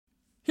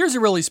Here's a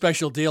really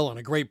special deal on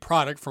a great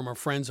product from our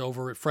friends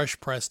over at Fresh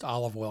Pressed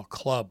Olive Oil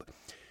Club.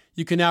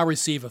 You can now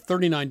receive a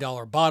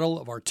 $39 bottle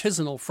of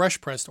artisanal fresh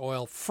pressed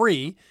oil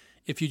free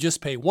if you just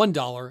pay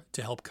 $1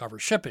 to help cover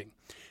shipping.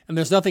 And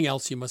there's nothing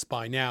else you must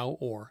buy now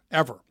or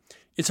ever.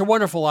 It's a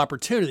wonderful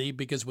opportunity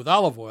because with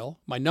olive oil,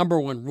 my number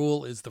one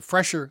rule is the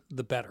fresher,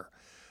 the better.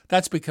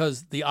 That's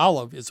because the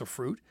olive is a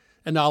fruit,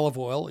 and olive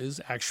oil is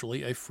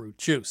actually a fruit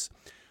juice.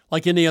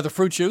 Like any other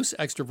fruit juice,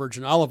 extra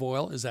virgin olive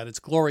oil is at its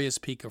glorious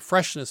peak of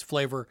freshness,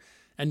 flavor,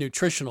 and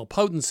nutritional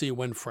potency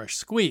when fresh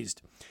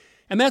squeezed.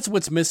 And that's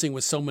what's missing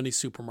with so many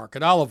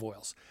supermarket olive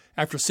oils.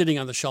 After sitting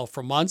on the shelf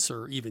for months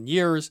or even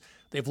years,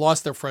 they've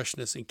lost their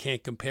freshness and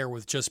can't compare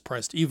with just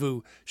pressed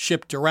EVU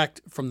shipped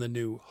direct from the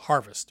new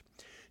harvest.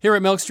 Here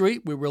at Milk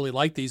Street, we really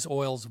like these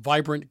oils'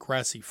 vibrant,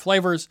 grassy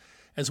flavors,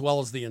 as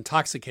well as the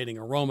intoxicating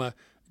aroma,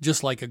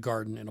 just like a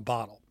garden in a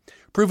bottle.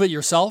 Prove it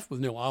yourself with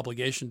no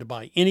obligation to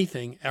buy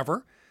anything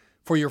ever.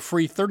 For your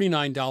free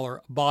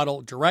 $39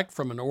 bottle direct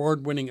from an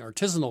award-winning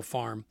artisanal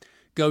farm,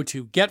 go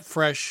to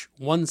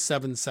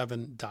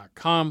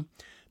getfresh177.com.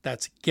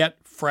 That's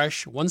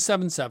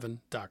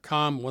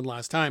getfresh177.com. One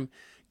last time,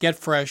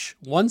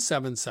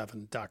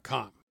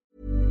 getfresh177.com.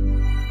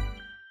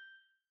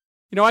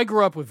 I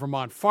grew up with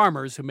Vermont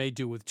farmers who made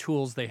do with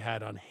tools they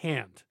had on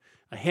hand.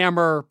 A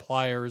hammer,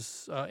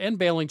 pliers, and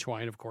baling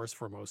twine, of course,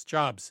 for most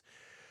jobs.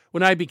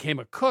 When I became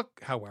a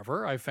cook,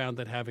 however, I found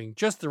that having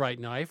just the right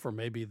knife or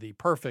maybe the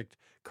perfect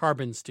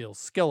carbon steel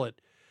skillet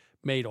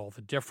made all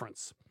the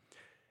difference.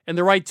 And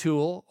the right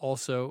tool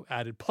also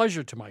added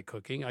pleasure to my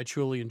cooking. I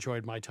truly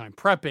enjoyed my time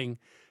prepping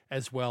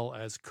as well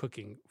as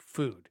cooking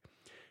food.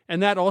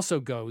 And that also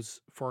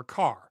goes for a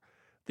car.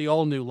 The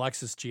all-new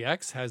Lexus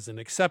GX has an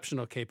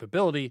exceptional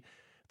capability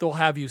that will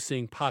have you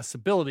seeing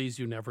possibilities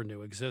you never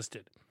knew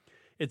existed.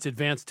 Its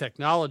advanced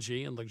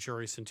technology and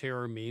luxurious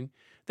interior mean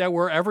that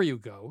wherever you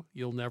go,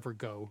 you'll never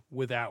go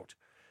without.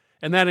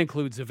 And that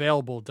includes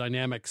available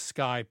dynamic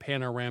sky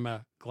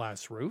panorama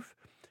glass roof,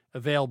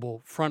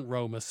 available front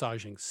row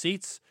massaging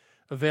seats,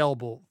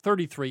 available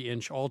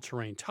 33-inch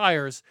all-terrain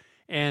tires,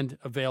 and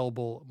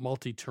available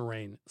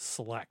multi-terrain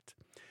select.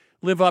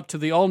 Live up to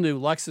the all-new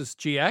Lexus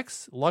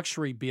GX,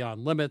 luxury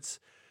beyond limits.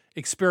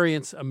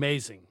 Experience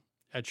amazing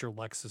at your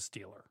Lexus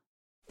dealer.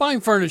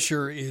 Buying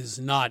furniture is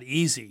not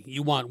easy.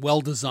 You want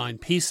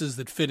well-designed pieces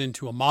that fit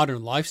into a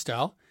modern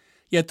lifestyle,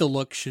 yet the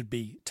look should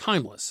be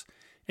timeless.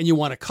 And you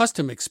want a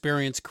custom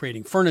experience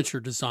creating furniture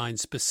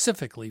designed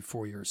specifically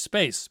for your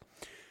space.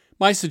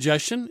 My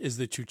suggestion is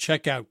that you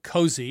check out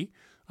Cozy,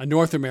 a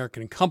North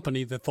American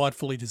company that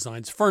thoughtfully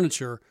designs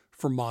furniture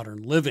for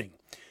modern living.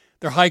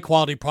 Their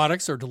high-quality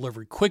products are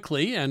delivered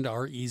quickly and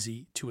are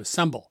easy to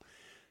assemble.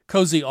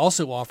 Cozy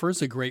also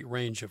offers a great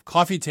range of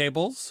coffee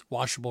tables,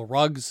 washable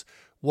rugs,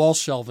 wall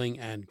shelving,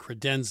 and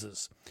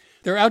credenzas.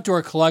 Their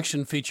outdoor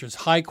collection features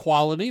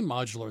high-quality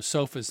modular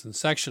sofas and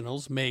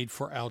sectionals made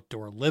for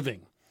outdoor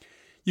living.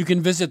 You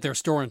can visit their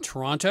store in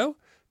Toronto.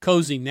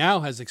 Cozy now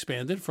has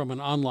expanded from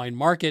an online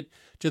market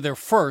to their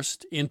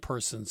first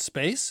in-person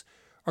space,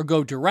 or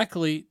go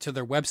directly to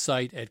their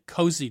website at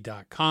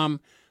cozy.com.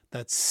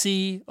 That's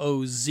COZEY.com.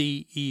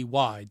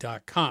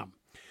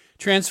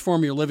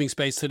 Transform your living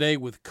space today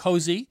with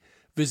Cozy.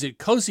 Visit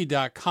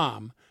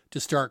cozy.com to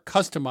start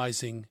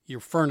customizing your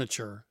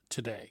furniture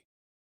today.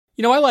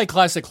 I like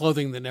classic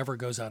clothing that never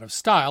goes out of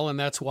style, and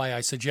that's why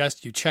I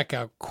suggest you check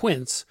out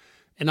Quince,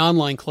 an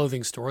online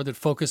clothing store that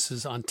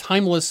focuses on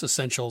timeless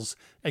essentials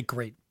at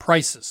great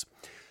prices.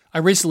 I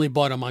recently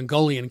bought a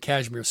Mongolian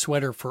cashmere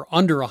sweater for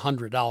under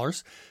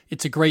 $100.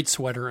 It's a great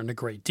sweater and a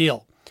great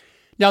deal.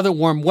 Now that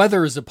warm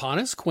weather is upon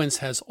us, Quince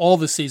has all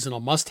the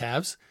seasonal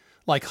must-haves,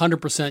 like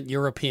 100%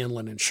 European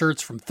linen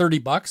shirts from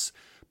 $30,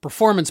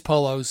 performance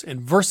polos, and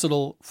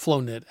versatile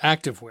flow-knit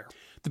activewear.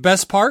 The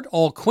best part,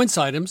 all Quince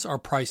items are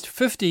priced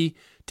 50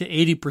 to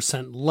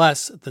 80%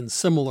 less than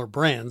similar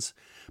brands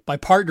by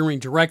partnering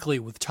directly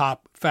with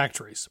top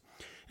factories.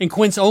 And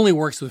Quince only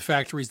works with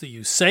factories that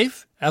use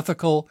safe,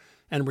 ethical,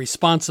 and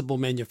responsible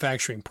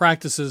manufacturing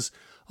practices,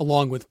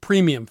 along with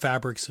premium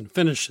fabrics and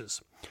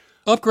finishes.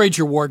 Upgrade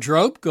your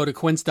wardrobe. Go to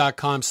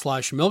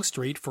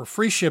quince.com/milkstreet for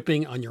free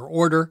shipping on your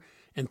order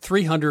and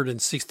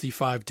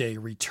 365-day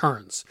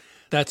returns.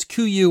 That's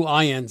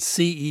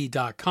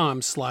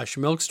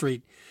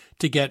QUINCE.com/milkstreet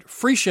to get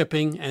free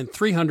shipping and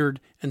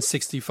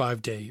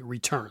 365-day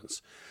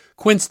returns.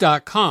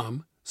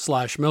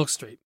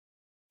 Quince.com/milkstreet.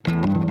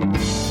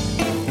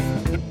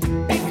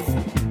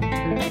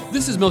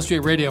 This is Milk Street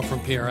Radio from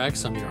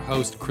PRX. I'm your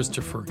host,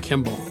 Christopher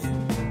Kimball.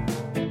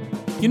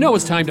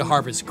 It's time to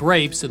harvest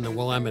grapes in the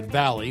Willamette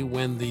Valley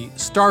when the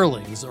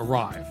starlings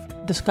arrive.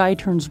 The sky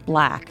turns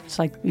black. It's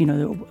like, the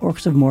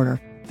orcs of Mordor.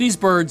 These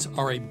birds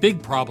are a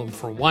big problem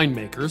for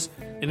winemakers.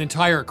 An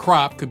entire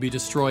crop could be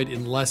destroyed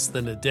in less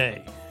than a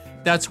day.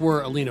 That's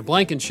where Alina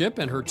Blankenship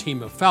and her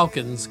team of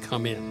Falcons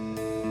come in.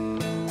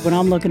 When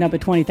I'm looking up at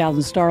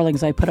 20,000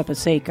 starlings, I put up a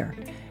saker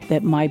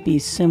that might be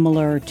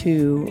similar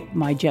to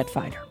my jet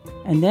fighter.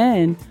 And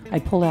then I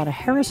pull out a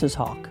Harris's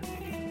hawk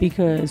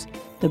because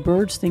the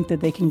birds think that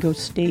they can go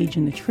stage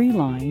in the tree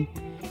line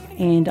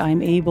and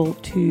I'm able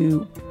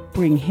to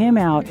bring him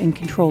out and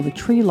control the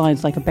tree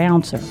lines like a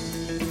bouncer.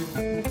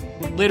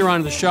 Later on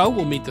in the show,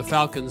 we'll meet the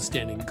Falcons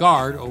standing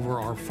guard over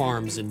our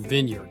farms and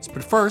vineyards.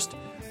 But first,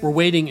 we're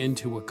wading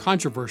into a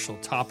controversial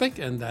topic,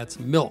 and that's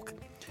milk.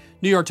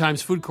 New York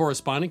Times food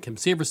correspondent Kim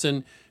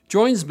Severson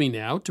joins me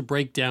now to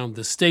break down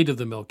the state of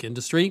the milk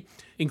industry,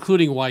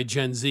 including why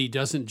Gen Z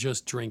doesn't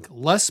just drink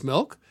less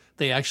milk,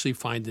 they actually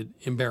find it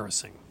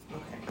embarrassing.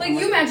 Like,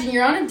 you imagine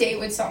you're on a date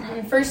with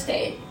someone, first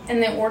date,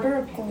 and they order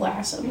a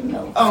glass of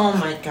milk. Oh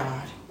my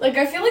God. Like,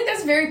 I feel like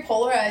that's very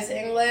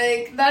polarizing.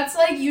 Like, that's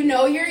like, you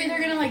know you're either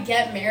gonna, like,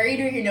 get married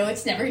or you know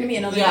it's never gonna be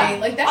another date.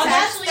 Like,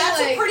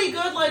 that's a pretty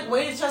good, like,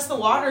 way to test the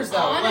waters, though.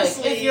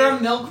 Honestly. Like, if you're a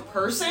milk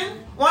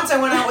person. Once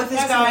I went out with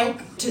this guy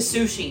to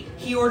sushi.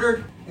 He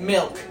ordered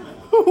milk.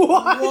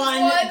 What?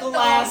 One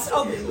glass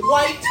of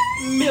white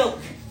milk.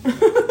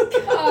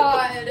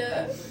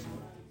 God.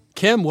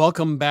 Kim,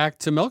 welcome back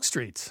to Milk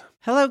Streets.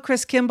 Hello,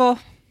 Chris Kimball.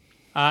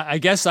 I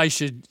guess I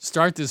should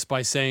start this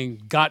by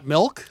saying, got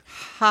milk?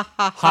 Ha,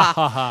 ha, ha.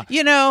 Ha, ha.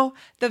 You know,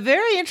 the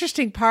very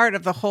interesting part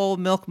of the whole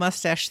milk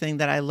mustache thing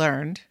that I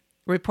learned,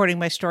 reporting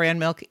my story on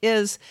milk,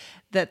 is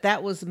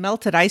that was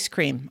melted ice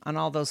cream on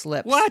all those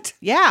lips. What?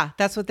 Yeah,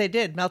 that's what they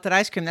did. Melted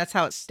ice cream. That's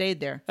how it stayed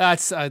there.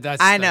 That's.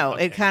 I know.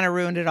 Okay. It kind of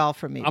ruined it all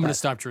for me. I'm going to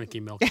stop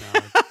drinking milk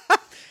now.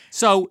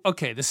 So,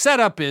 okay, the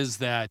setup is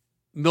that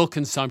milk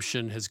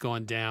consumption has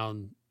gone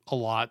down a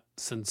lot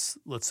since,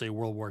 let's say,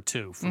 World War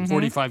II, from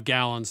 45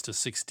 gallons to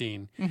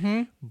 16.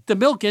 Mm-hmm. The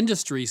milk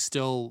industry is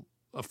still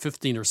a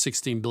 $15 or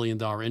 $16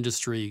 billion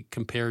industry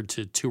compared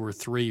to 2 or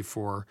 3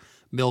 for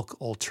milk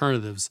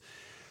alternatives.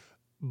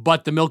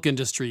 But the milk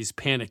industry is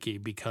panicky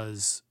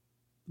because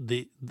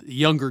the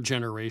younger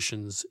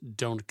generations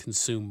don't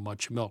consume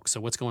much milk. So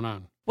what's going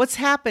on? What's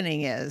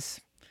happening is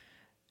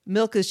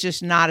milk is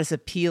just not as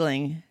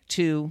appealing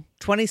to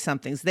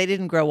 20-somethings. They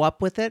didn't grow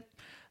up with it.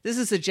 This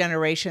is a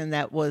generation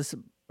that was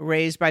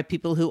raised by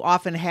people who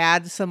often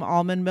had some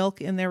almond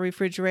milk in their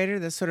refrigerator,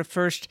 the sort of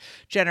first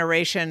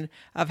generation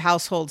of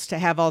households to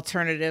have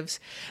alternatives.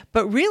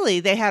 But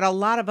really, they had a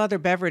lot of other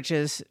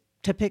beverages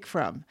to pick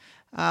from.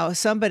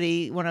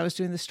 Somebody, when I was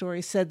doing the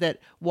story, said that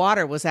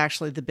water was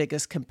actually the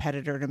biggest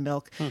competitor to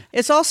milk.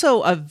 It's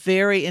also a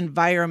very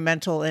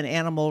environmental and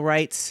animal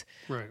rights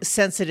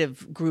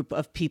sensitive group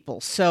of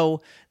people.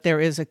 So there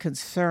is a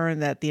concern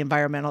that the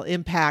environmental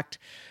impact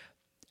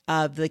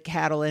of the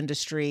cattle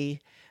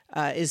industry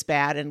is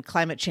bad, and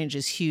climate change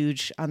is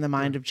huge on the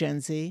mind of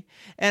Gen Z.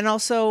 And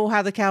also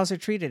how the cows are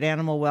treated.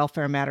 Animal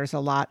welfare matters a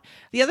lot.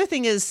 The other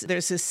thing is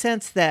there's this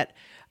sense that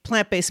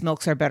plant-based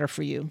milks are better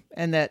for you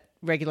and that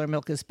regular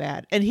milk is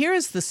bad. And here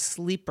is the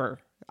sleeper,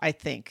 I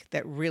think,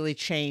 that really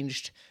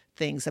changed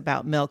things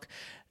about milk.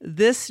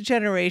 This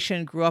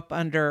generation grew up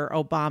under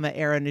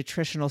Obama-era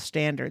nutritional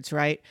standards,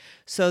 right?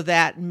 So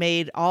that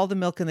made all the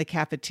milk in the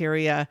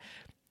cafeteria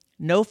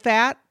no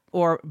fat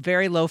or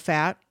very low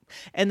fat.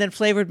 And then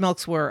flavored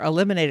milks were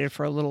eliminated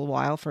for a little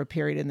while, for a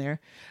period in there.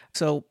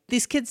 So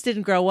these kids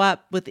didn't grow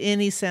up with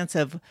any sense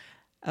of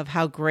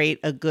how great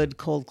a good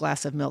cold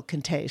glass of milk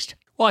can taste.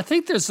 Well, I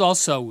think there's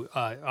also,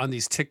 on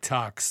these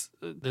TikToks,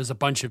 there's a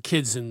bunch of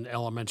kids in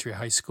elementary,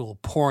 high school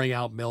pouring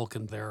out milk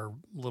in their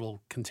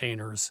little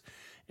containers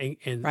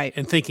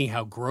and thinking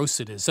how gross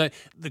it is.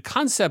 The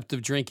concept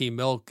of drinking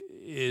milk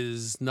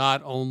is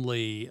not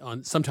only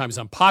sometimes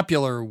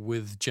unpopular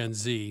with Gen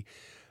Z,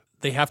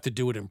 they have to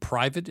do it in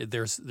private.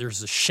 There's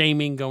a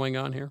shaming going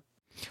on here.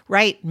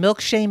 Right.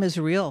 Milk shame is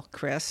real,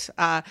 Chris.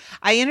 I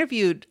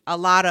interviewed a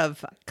lot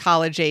of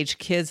college-age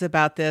kids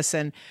about this,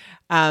 and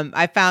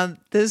I found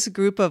this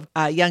group of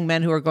young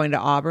men who are going to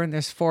Auburn.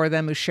 There's 4 of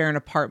them who share an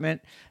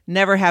apartment,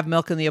 never have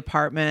milk in the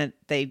apartment.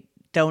 They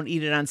don't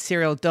eat it on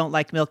cereal, don't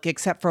like milk,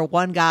 except for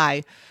one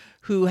guy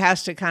who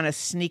has to kind of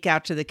sneak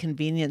out to the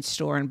convenience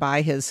store and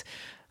buy his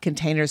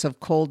containers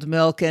of cold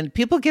milk, and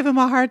people give him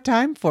a hard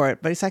time for it.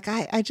 But he's like,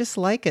 I just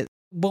like it.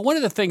 But one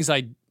of the things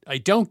I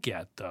don't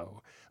get,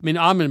 though, I mean,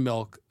 almond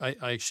milk, I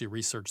actually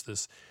researched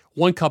this.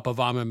 1 cup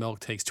of almond milk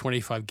takes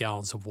 25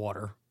 gallons of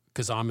water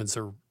because almonds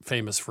are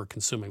famous for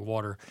consuming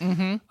water.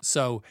 Mm-hmm.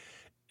 So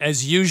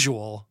as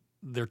usual,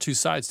 there are 2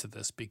 sides to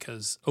this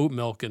because oat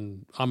milk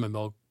and almond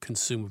milk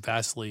consume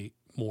vastly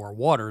more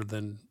water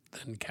than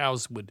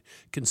cows would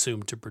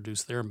consume to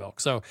produce their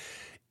milk. So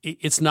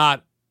it's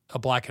not a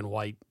black and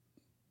white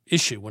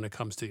issue when it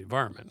comes to the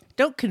environment.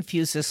 Don't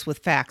confuse this with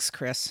facts,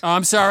 Chris. Oh,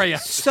 I'm sorry.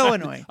 So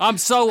annoying. I'm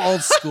so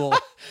old school.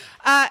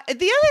 The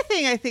other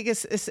thing I think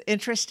is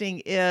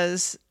interesting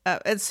is,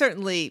 and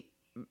certainly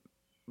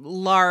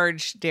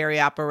large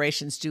dairy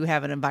operations do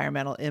have an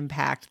environmental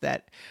impact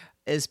that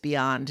is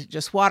beyond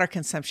just water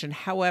consumption.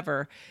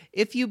 However,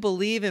 if you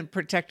believe in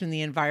protecting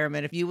the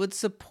environment, if you would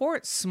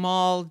support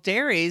small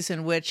dairies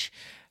in which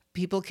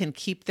people can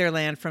keep their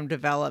land from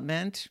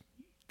development,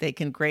 they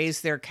can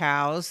graze their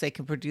cows, they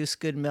can produce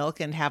good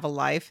milk and have a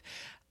life.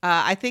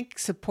 I think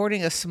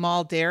supporting a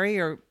small dairy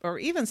or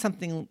even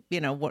something,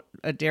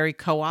 a dairy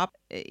co-op,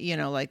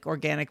 like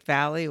Organic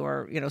Valley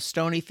or,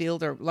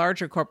 Stonyfield or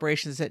larger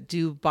corporations that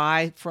do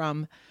buy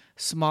from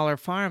smaller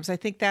farms, I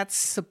think that's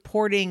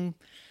supporting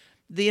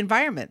the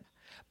environment.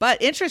 But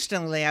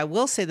interestingly, I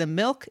will say the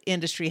milk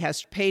industry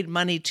has paid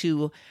money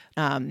to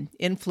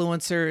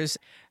influencers.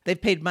 They've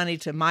paid money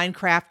to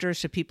Minecrafters,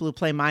 to people who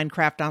play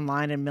Minecraft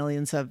online, and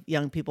millions of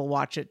young people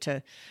watch it,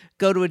 to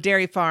go to a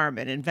dairy farm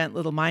and invent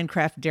little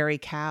Minecraft dairy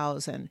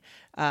cows. And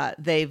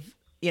they've,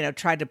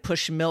 tried to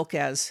push milk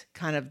as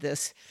kind of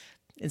this,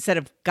 instead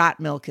of got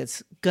milk,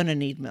 it's gonna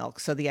need milk.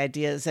 So the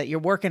idea is that you're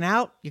working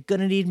out, you're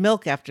gonna need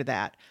milk after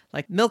that.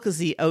 Like, milk is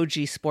the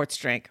OG sports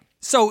drink.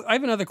 So I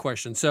have another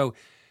question. So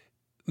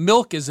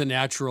milk is a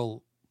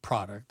natural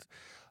product,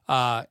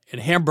 and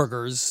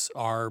hamburgers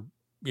are,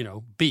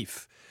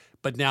 beef.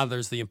 But now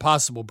there's the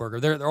Impossible Burger.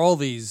 There are all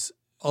these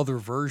other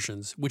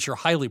versions which are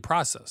highly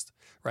processed,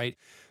 right?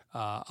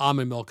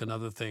 Almond milk and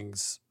other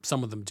things.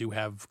 Some of them do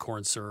have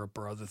corn syrup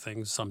or other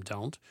things. Some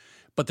don't.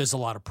 But there's a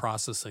lot of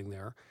processing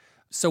there.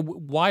 So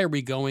why are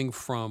we going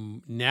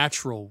from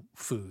natural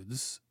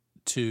foods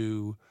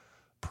to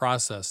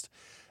processed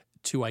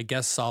to, I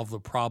guess, solve the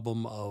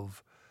problem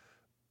of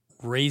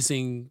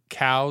raising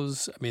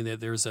cows? I mean,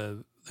 there's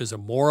a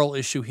moral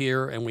issue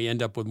here, and we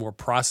end up with more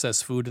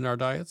processed food in our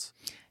diets?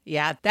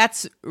 Yeah,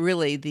 that's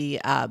really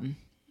the,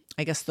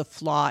 I guess, the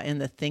flaw in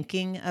the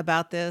thinking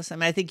about this. I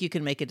mean, I think you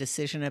can make a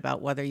decision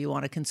about whether you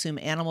want to consume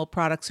animal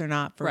products or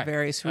not for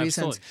various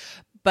reasons. Absolutely.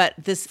 But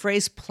this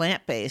phrase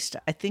plant-based,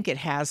 I think it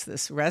has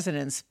this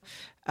resonance.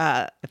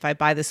 If I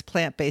buy this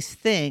plant-based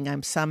thing,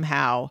 I'm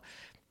somehow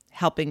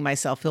helping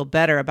myself feel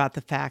better about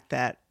the fact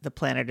that the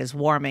planet is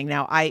warming.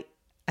 Now, I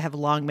have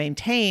long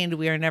maintained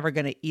we are never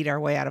going to eat our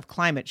way out of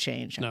climate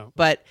change. No.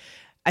 But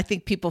I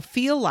think people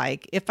feel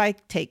like if I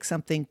take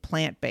something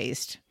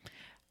plant-based,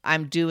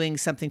 I'm doing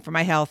something for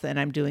my health and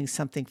I'm doing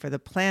something for the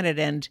planet.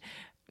 And,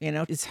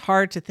 it's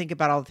hard to think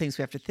about all the things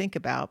we have to think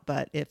about.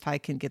 But if I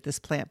can get this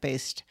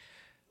plant-based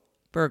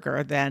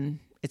burger, then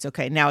it's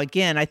okay. Now,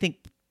 again, I think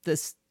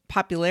this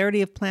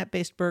popularity of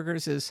plant-based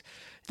burgers is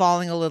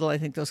falling a little. I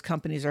think those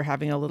companies are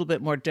having a little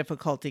bit more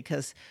difficulty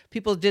because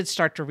people did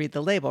start to read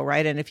the label,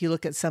 right? And if you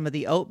look at some of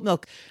the oat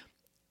milk,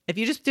 if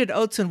you just did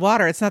oats and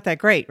water, it's not that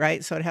great,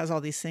 right? So it has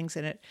all these things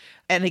in it.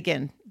 And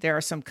again, there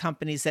are some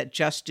companies that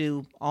just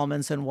do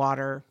almonds and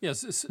water,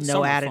 yes,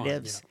 no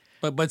additives. Fine,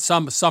 yeah. But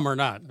some are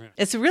not. Yeah.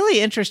 It's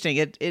really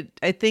interesting.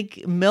 I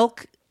think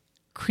milk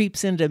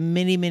creeps into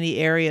many, many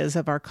areas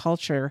of our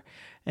culture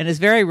and is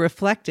very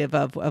reflective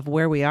of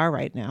where we are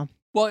right now.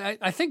 Well,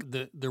 I think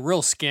the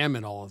real scam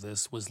in all of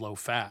this was low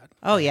fat.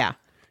 Oh, yeah.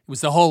 It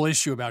was the whole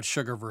issue about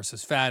sugar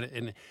versus fat.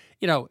 And,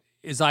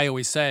 as I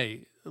always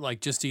say,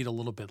 like, just eat a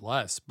little bit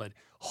less. But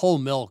whole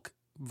milk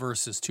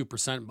versus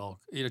 2% milk.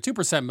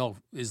 2% milk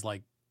is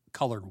like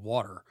colored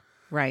water.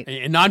 Right.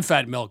 And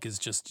non-fat milk is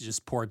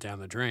just poured down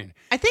the drain.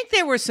 I think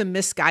there were some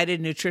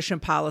misguided nutrition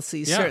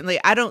policies. Yeah.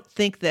 Certainly, I don't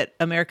think that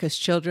America's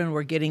children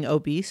were getting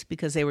obese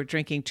because they were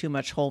drinking too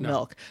much whole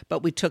milk,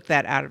 but we took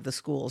that out of the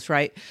schools,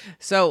 right?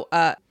 So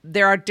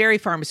there are dairy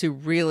farmers who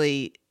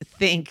really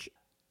think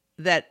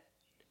that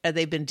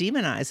they've been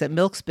demonized, that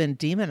milk's been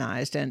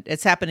demonized. And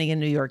it's happening in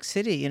New York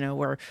City,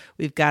 where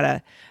we've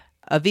got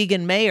a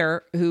vegan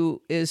mayor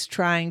who is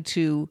trying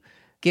to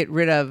get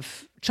rid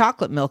of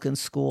chocolate milk in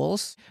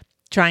schools,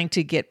 trying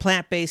to get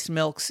plant-based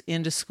milks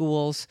into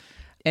schools.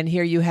 And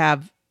here you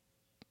have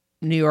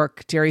New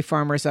York dairy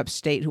farmers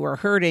upstate who are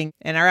hurting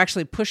and are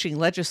actually pushing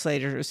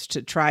legislators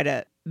to try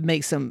to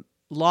make some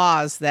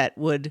laws that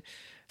would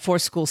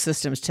force school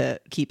systems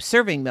to keep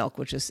serving milk,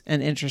 which is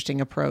an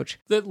interesting approach.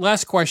 The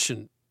last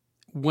question,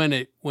 when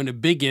a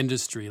big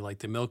industry like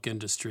the milk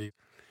industry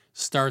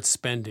starts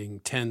spending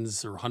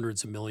tens or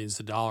hundreds of millions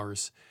of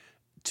dollars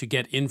to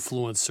get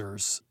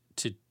influencers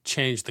to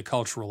change the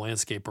cultural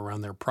landscape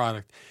around their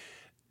product,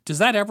 does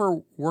that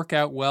ever work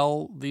out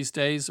well these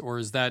days, or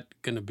is that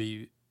going to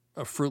be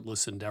a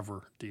fruitless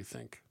endeavor, do you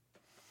think?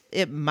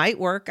 It might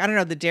work. I don't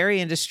know. The dairy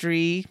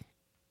industry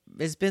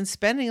has been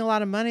spending a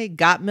lot of money.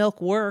 Got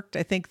Milk worked.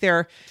 I think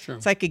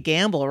it's like a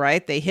gamble,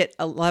 right? They hit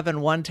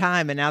 11 one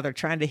time and now they're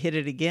trying to hit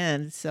it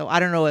again. So I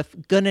don't know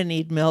if gonna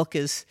need milk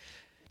is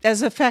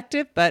as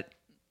effective, but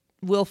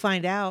we'll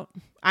find out.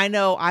 I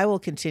know I will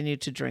continue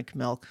to drink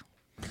milk.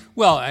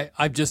 Well,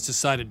 I've just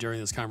decided during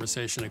this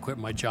conversation to quit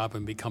my job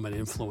and become an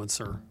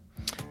influencer.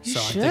 You so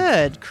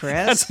should,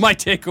 Chris. That's my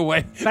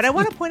takeaway. But I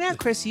want to point out,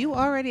 Chris, you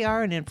already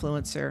are an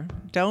influencer.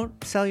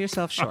 Don't sell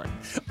yourself short.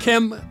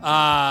 Kim,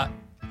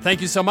 thank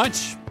you so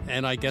much.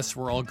 And I guess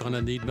we're all going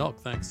to need milk.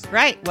 Thanks.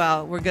 Right.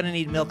 Well, we're going to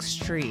need Milk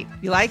Street.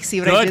 See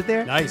what Good. I did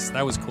there? Nice.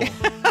 That was cool.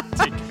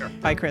 Take care.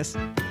 Bye, Chris.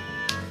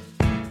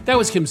 That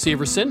was Kim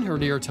Severson. Her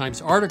New York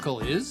Times article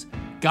is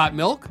Got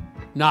Milk?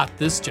 Not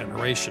This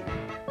Generation.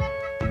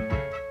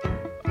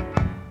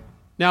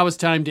 Now it's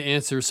time to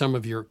answer some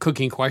of your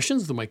cooking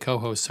questions with my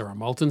co-host, Sarah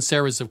Moulton.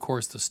 Sarah's, of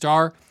course, the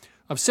star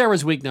of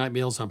Sarah's Weeknight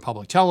Meals on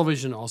public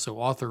television, also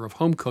author of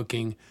Home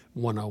Cooking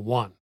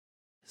 101.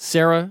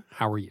 Sarah,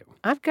 how are you?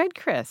 I'm good,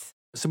 Chris.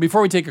 So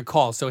before we take a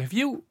call, so have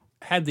you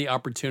had the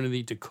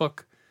opportunity to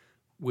cook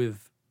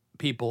with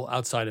people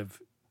outside of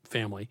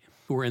family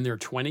who are in their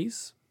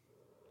 20s?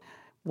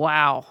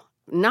 Wow.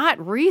 Not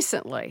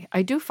recently.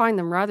 I do find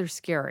them rather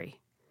scary.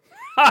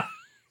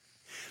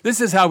 This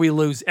is how we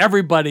lose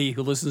everybody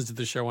who listens to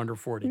the show under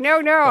 40. No,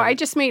 I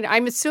just mean,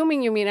 I'm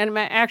assuming you mean, and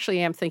I actually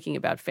am thinking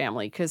about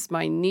family because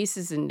my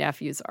nieces and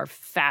nephews are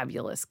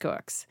fabulous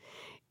cooks.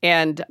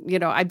 And,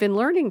 I've been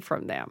learning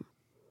from them.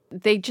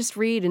 They just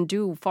read and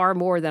do far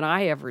more than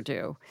I ever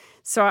do.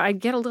 So I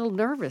get a little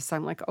nervous.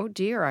 I'm like, oh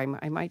dear,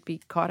 I might be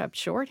caught up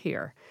short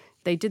here.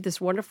 They did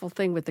this wonderful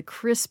thing with the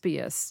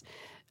crispiest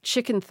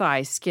chicken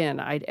thigh skin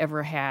I'd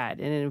ever had.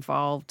 And it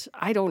involved,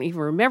 I don't even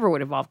remember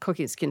what it involved,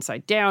 cooking it skin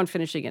side down,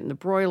 finishing it in the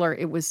broiler.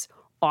 It was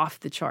off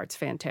the charts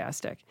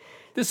fantastic.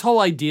 This whole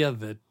idea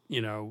that,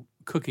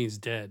 cooking's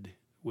dead,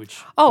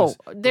 which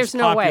there's was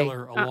no way.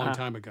 popular a long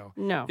time ago.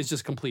 No. It's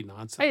just complete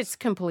nonsense. It's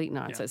complete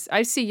nonsense.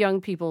 I see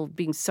young people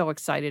being so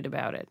excited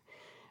about it.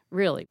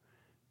 Really.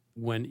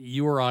 When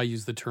you or I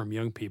use the term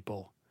young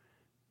people,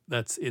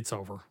 it's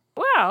over.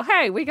 Well,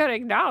 hey, we got to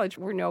acknowledge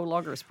we're no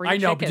longer spring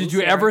chickens. I know, but did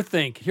you ever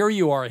think, here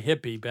you are a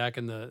hippie back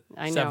in the 70s.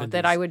 I know,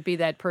 that I would be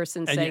that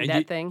person saying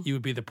that thing? You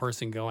would be the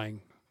person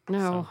going.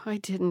 No, I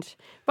didn't.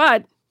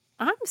 But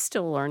I'm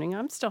still learning.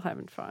 I'm still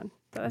having fun.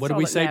 That's what did all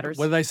we that say? matters.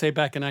 What did I say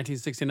back in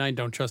 1969?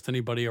 Don't trust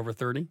anybody over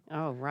 30?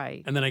 Oh,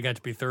 right. And then I got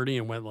to be 30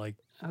 and went like,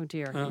 oh,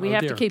 dear. We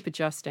have to keep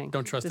adjusting.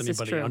 Don't trust This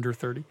anybody under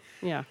 30?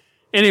 Yeah.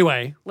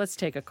 Anyway. Let's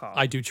take a call.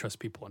 I do trust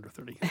people under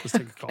 30. Let's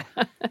take a call.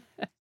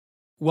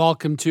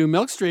 Welcome to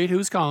Milk Street.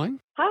 Who's calling?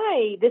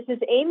 Hi, this is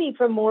Amy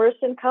from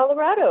Morrison,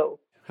 Colorado.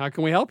 How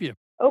can we help you?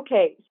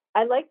 Okay,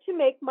 I like to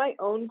make my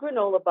own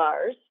granola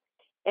bars,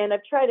 and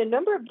I've tried a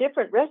number of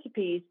different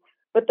recipes,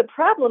 but the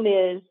problem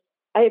is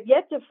I have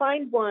yet to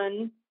find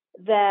one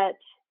that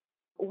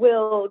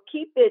will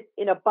keep it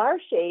in a bar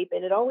shape,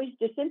 and it always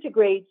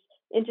disintegrates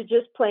into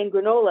just plain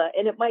granola,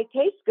 and it might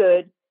taste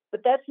good,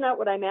 but that's not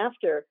what I'm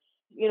after.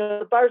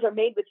 The bars are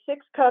made with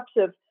 6 cups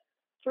of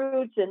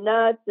fruits and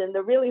nuts, and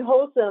they're really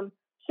wholesome.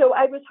 So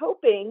I was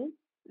hoping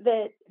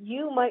that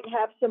you might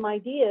have some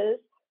ideas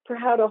for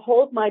how to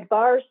hold my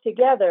bars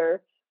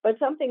together, but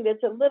something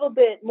that's a little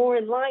bit more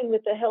in line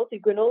with a healthy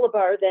granola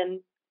bar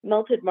than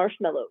melted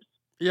marshmallows.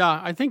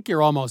 Yeah, I think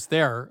you're almost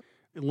there.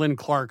 Lynn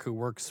Clark, who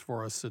works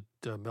for us at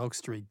Milk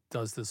Street,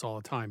 does this all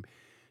the time.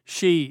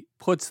 She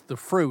puts the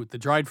fruit, the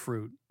dried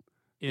fruit,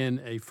 in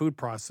a food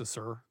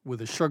processor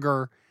with a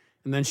sugar,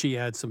 and then she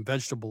adds some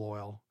vegetable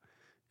oil,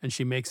 and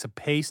she makes a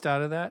paste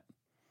out of that.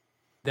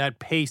 That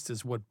paste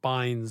is what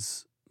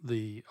binds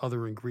the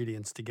other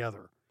ingredients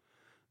together.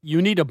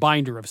 You need a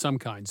binder of some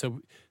kind.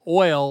 So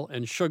oil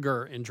and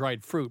sugar and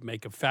dried fruit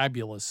make a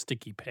fabulous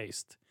sticky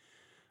paste.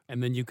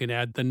 And then you can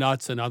add the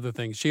nuts and other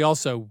things. She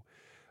also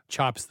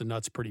chops the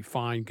nuts pretty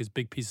fine because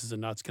big pieces of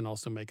nuts can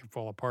also make it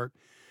fall apart.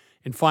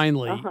 And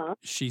finally,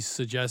 she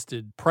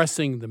suggested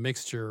pressing the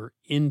mixture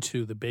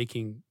into the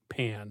baking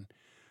pan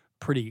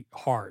pretty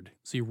hard.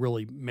 So you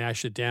really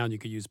mash it down. You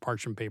could use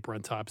parchment paper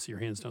on top so your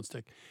hands don't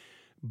stick.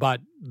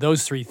 But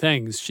those 3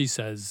 things, she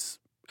says,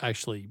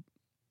 actually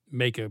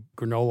make a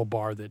granola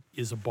bar that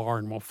is a bar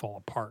and won't fall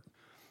apart.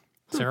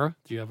 Sarah,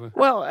 do you have a...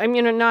 Well,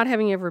 not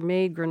having ever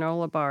made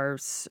granola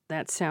bars,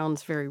 that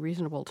sounds very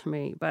reasonable to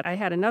me. But I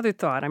had another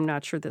thought, I'm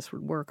not sure this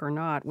would work or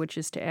not, which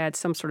is to add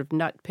some sort of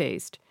nut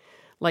paste,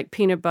 like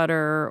peanut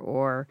butter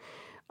or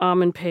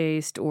almond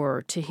paste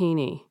or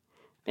tahini.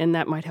 And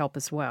that might help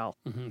as well.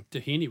 Mm-hmm.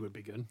 Tahini would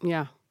be good.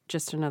 Yeah.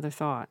 Just another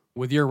thought.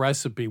 With your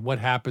recipe, what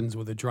happens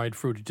with the dried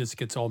fruit? It just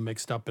gets all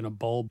mixed up in a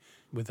bowl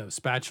with a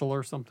spatula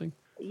or something?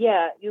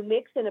 Yeah, you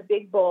mix in a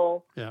big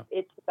bowl. Yeah.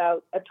 It's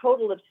about a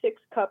total of 6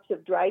 cups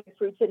of dried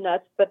fruits and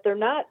nuts, but they're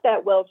not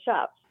that well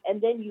chopped. And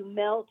then you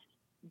melt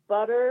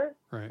butter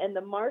and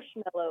the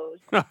marshmallows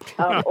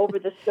over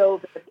the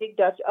stove in a big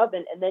Dutch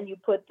oven, and then you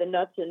put the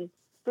nuts and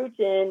fruits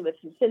in with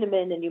some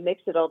cinnamon, and you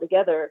mix it all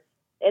together.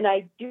 And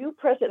I do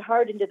press it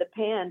hard into the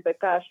pan, but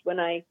gosh, when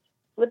I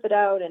flip it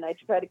out and I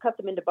try to cut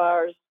them into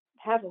bars,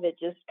 half of it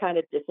just kind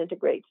of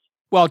disintegrates.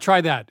 Well, try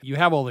that. You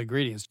have all the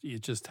ingredients.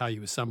 It's just how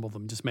you assemble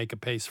them. Just make a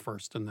paste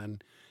first and then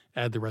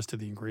add the rest of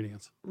the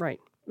ingredients. Right.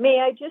 May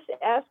I just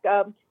ask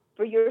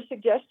for your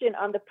suggestion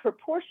on the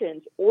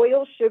proportions,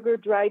 oil, sugar,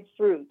 dried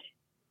fruit?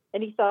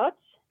 Any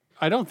thoughts?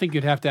 I don't think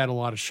you'd have to add a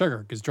lot of sugar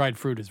because dried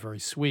fruit is very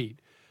sweet.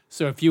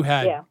 So if you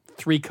had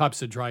 3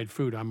 cups of dried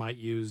fruit, I might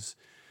use,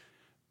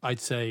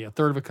 I'd say,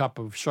 1/3 cup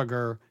of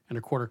sugar and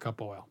 1/4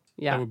 cup oil.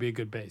 Yeah. That would be a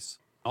good base.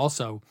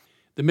 Also,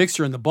 the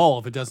mixture in the bowl,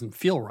 if it doesn't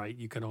feel right,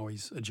 you can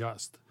always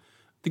adjust.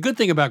 The good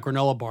thing about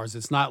granola bars,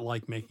 it's not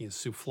like making a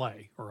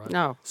souffle or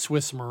a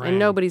Swiss meringue. And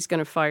nobody's going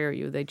to fire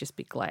you. They'd just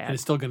be glad. And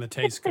it's still going to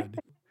taste good.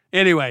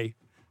 Anyway,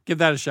 give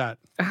that a shot.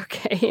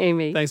 Okay,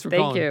 Amy. Thanks for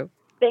calling. Thank you.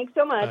 Thanks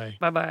so much.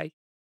 Bye. Bye-bye.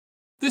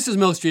 This is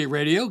Milk Street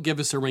Radio. Give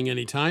us a ring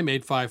anytime,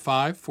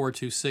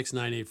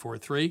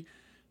 855-426-9843.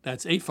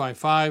 That's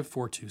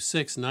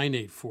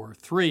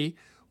 855-426-9843.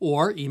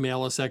 Or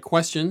email us at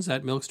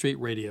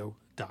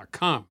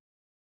questions@milkstreetradio.com.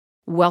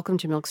 Welcome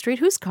to Milk Street.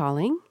 Who's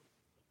calling?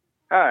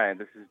 Hi,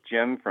 this is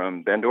Jim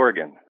from Bend,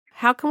 Oregon.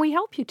 How can we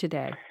help you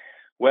today?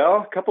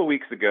 Well, a couple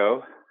weeks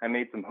ago, I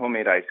made some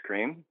homemade ice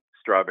cream,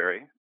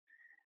 strawberry,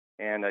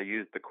 and I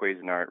used the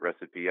Cuisinart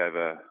recipe. I have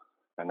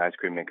an ice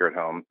cream maker at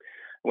home.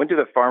 I went to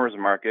the farmer's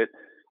market,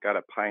 got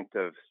a pint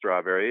of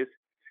strawberries,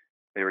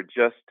 They were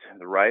just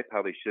ripe,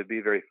 how they should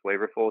be, very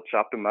flavorful.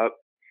 Chopped them up,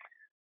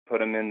 put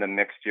them in the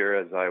mixture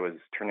as I was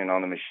turning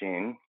on the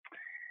machine.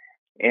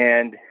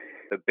 And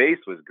the base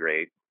was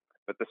great,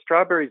 but the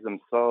strawberries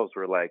themselves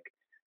were like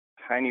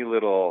tiny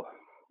little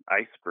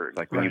icebergs.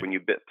 Like when you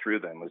bit through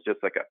them, it was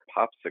just like a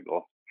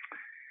popsicle.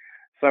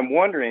 So I'm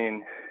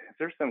wondering, is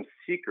there some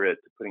secret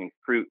to putting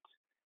fruit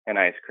in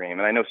ice cream?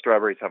 And I know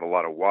strawberries have a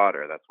lot of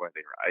water. That's why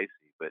they are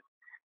icy. But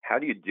how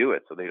do you do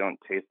it so they don't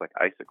taste like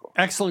icicles?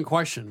 Excellent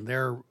question.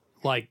 They're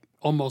like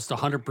almost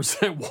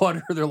 100%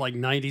 water. They're like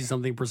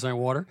 90-something%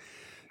 water.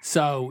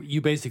 So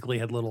you basically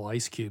had little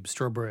ice cubes,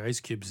 strawberry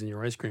ice cubes in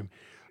your ice cream.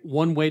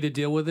 One way to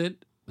deal with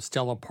it,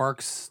 Stella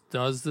Parks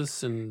does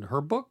this in her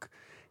book,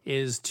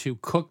 is to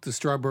cook the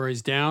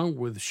strawberries down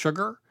with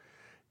sugar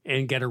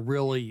and get a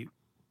really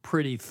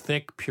pretty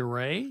thick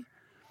puree.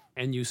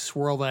 And you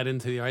swirl that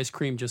into the ice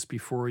cream just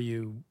before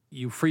you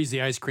freeze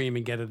the ice cream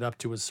and get it up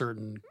to a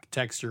certain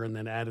texture and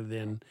then add it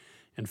in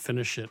and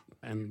finish it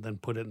and then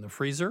put it in the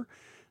freezer.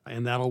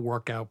 And that'll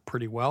work out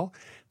pretty well.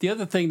 The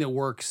other thing that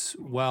works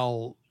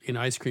well in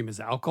ice cream is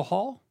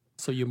alcohol.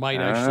 So you might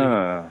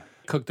actually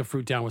cook the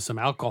fruit down with some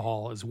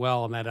alcohol as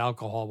well, and that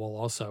alcohol will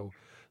also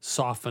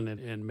soften it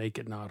and make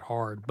it not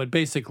hard. But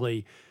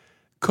basically,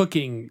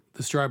 cooking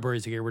the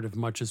strawberries to get rid of as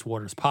much as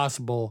water as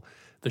possible.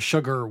 The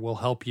sugar will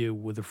help you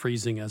with the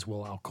freezing, as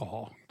will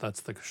alcohol.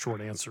 That's the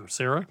short answer.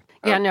 Sarah?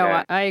 Yeah,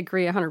 no, I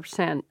agree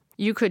 100%.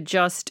 You could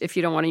just, if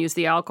you don't want to use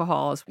the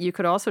alcohol, you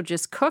could also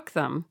just cook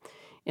them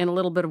in a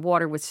little bit of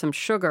water with some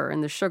sugar,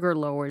 and the sugar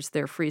lowers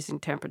their freezing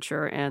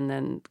temperature, and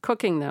then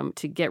cooking them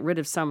to get rid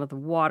of some of the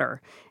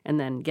water and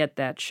then get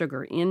that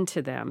sugar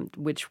into them,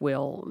 which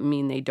will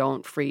mean they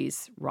don't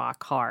freeze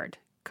rock hard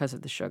because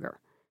of the sugar.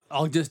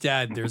 I'll just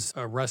add, there's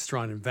a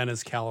restaurant in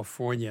Venice,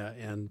 California,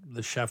 and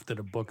the chef did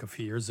a book a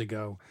few years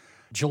ago,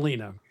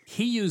 Gelina.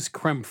 He used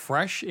creme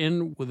fraiche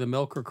in with the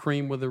milk or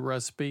cream with the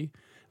recipe,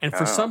 and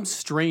for some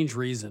strange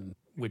reason,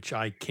 which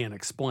I can't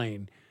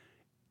explain,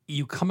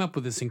 you come up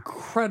with this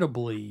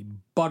incredibly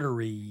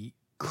buttery,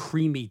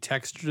 creamy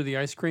texture to the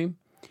ice cream.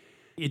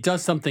 It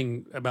does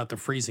something about the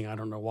freezing. I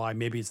don't know why.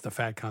 Maybe it's the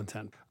fat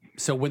content.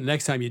 So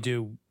next time you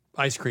do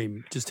ice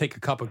cream, just take a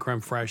cup of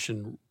creme fraiche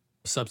and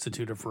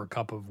substitute it for a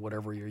cup of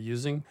whatever you're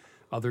using,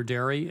 other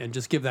dairy, and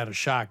just give that a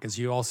shot because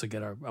you also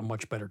get a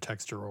much better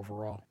texture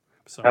overall.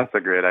 So that's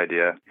a great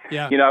idea.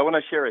 Yeah. I want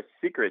to share a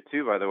secret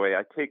too, by the way.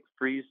 I take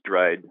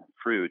freeze-dried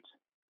fruit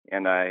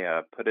and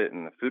I put it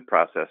in the food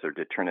processor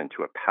to turn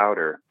into a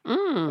powder.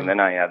 And then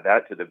I add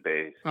that to the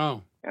base.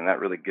 Oh. And that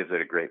really gives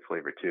it a great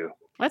flavor too.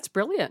 That's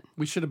brilliant.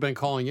 We should have been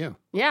calling you.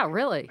 Yeah,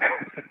 really.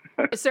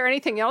 Is there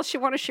anything else you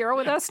want to share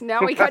with us?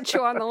 Now we got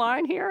you on the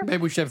line here.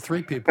 Maybe we should have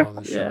 3 people on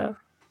the show.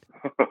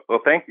 Yeah. Well,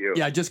 thank you.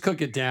 Yeah, just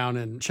cook it down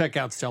and check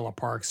out Stella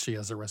Parks. She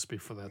has a recipe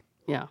for that.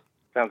 Yeah.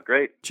 Sounds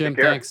great. Jim,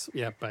 thanks.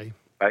 Yeah, bye.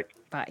 Bye.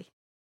 Bye.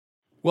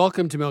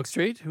 Welcome to Milk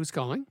Street. Who's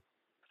calling?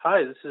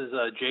 Hi, this is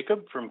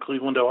Jacob from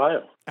Cleveland,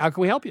 Ohio. How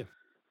can we help you?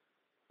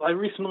 I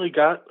recently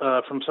got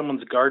from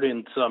someone's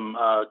garden some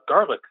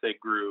garlic they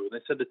grew.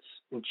 They said it's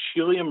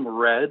Enchilium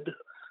red.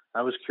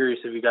 I was curious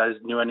if you guys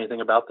knew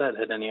anything about that,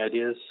 had any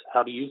ideas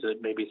how to use it,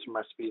 maybe some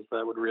recipes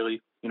that would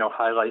really,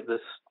 highlight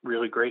this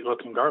really great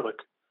looking garlic.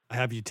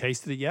 Have you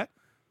tasted it yet?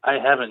 I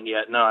haven't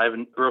yet. No, I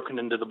haven't broken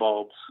into the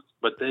bulbs.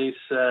 But they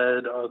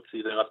said,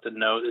 they left a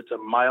note. It's a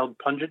mild,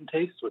 pungent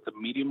taste with a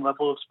medium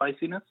level of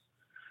spiciness,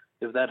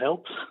 if that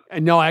helps.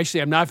 No,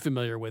 actually, I'm not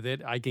familiar with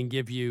it. I can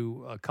give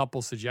you a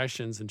couple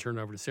suggestions and turn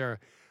it over to Sarah.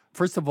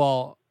 First of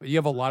all, you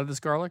have a lot of this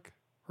garlic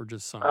or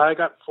just some? I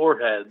got 4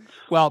 heads.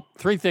 Well,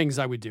 3 things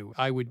I would do.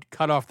 I would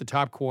cut off the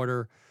top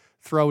quarter,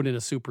 throw it in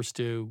a super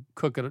stew,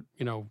 cook it,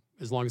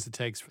 as long as it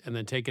takes, and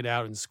then take it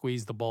out and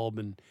squeeze the bulb,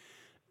 and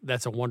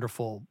that's a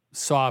wonderful,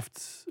 soft,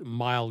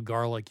 mild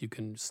garlic you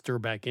can stir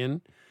back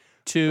in.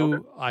 2,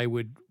 okay. I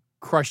would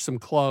crush some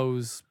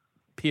cloves,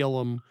 peel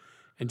them,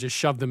 and just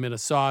shove them in a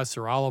sauce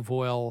or olive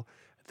oil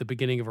at the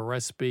beginning of a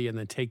recipe and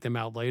then take them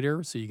out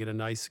later so you get a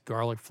nice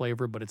garlic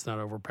flavor, but it's not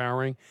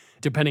overpowering,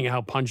 depending on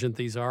how pungent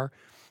these are.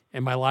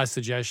 And my last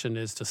suggestion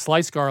is to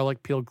slice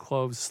garlic, peeled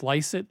cloves,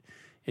 slice it,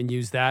 and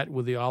use that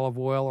with the olive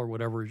oil or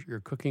whatever you're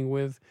cooking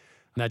with.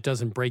 And that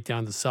doesn't break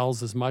down the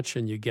cells as much,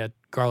 and you get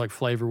garlic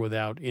flavor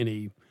without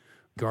any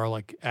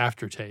garlic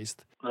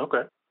aftertaste.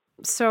 Okay.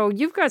 So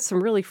you've got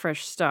some really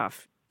fresh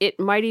stuff. It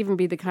might even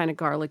be the kind of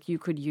garlic you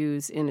could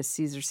use in a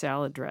Caesar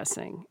salad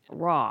dressing,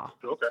 raw,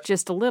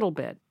 just a little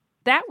bit.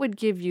 That would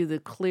give you the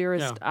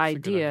clearest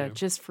idea,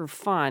 just for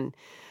fun,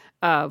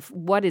 of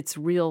what its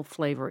real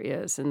flavor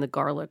is in the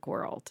garlic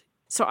world.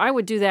 So I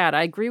would do that.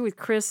 I agree with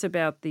Chris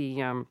about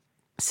the,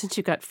 since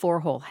you got 4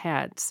 whole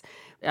heads,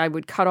 I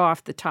would cut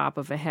off the top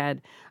of a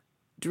head,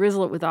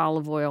 drizzle it with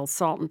olive oil,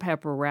 salt and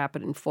pepper, wrap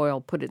it in foil,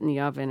 put it in the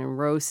oven, and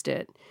roast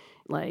it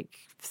like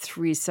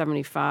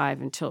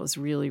 375 until it was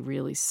really,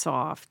 really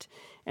soft.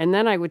 And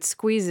then I would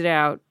squeeze it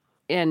out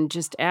and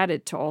just add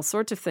it to all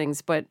sorts of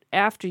things. But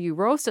after you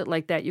roast it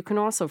like that, you can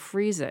also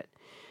freeze it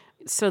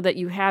so that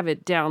you have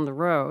it down the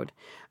road.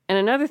 And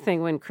another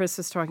thing, when Chris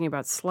was talking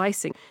about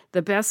slicing,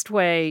 the best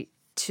way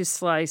to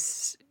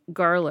slice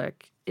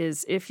garlic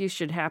is if you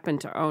should happen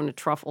to own a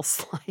truffle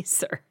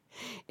slicer.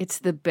 It's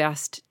the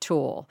best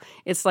tool.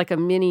 It's like a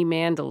mini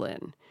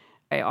mandolin.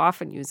 I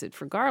often use it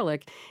for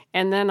garlic,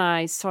 and then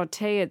I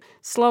saute it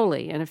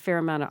slowly in a fair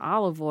amount of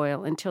olive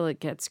oil until it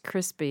gets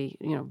crispy,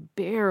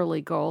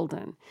 barely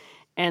golden.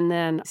 And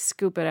then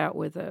scoop it out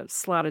with a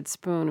slotted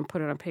spoon and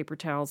put it on paper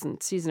towels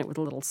and season it with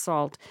a little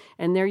salt.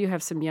 And there you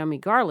have some yummy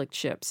garlic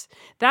chips.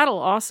 That'll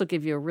also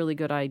give you a really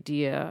good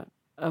idea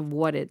of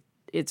what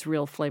its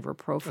real flavor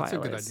profile is.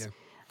 That's a good idea.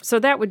 So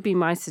that would be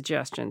my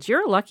suggestions.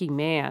 You're a lucky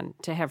man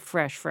to have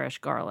fresh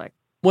garlic.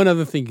 One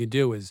other thing you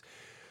do is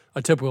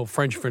a typical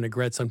French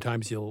vinaigrette.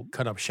 Sometimes you'll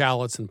cut up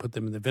shallots and put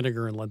them in the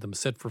vinegar and let them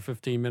sit for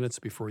 15 minutes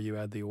before you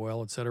add the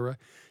oil, etc.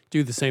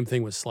 Do the same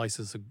thing with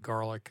slices of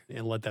garlic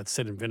and let that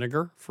sit in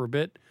vinegar for a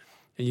bit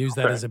and use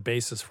that as a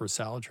basis for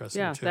salad dressing,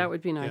 too. Yeah, that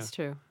would be nice,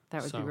 too.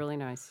 That would be really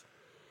nice.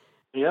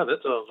 Yeah,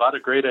 that's a lot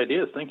of great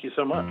ideas. Thank you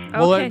so much.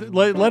 Well,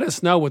 let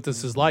us know what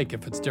this is like,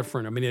 if it's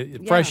different. I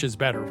mean, fresh is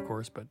better, of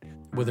course, but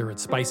whether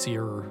it's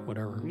spicier or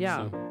whatever.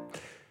 Yeah. So.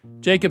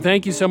 Jacob,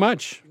 thank you so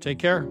much. Take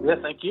care. Yeah,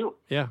 thank you.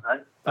 Yeah. All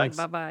right. Thanks.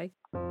 Bye-bye.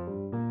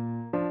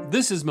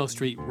 This is Mill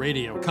Street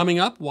Radio. Coming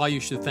up, why you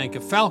should thank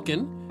a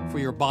Falcon for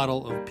your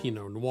bottle of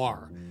Pinot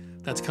Noir.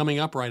 That's coming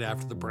up right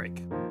after the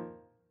break.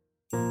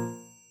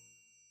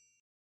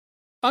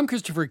 I'm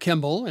Christopher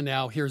Kimball, and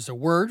now here's a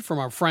word from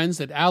our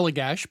friends at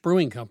Allagash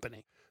Brewing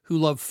Company, who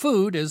love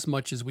food as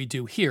much as we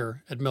do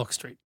here at Milk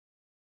Street.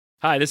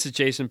 Hi, this is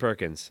Jason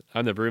Perkins.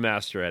 I'm the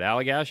brewmaster at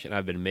Allagash, and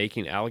I've been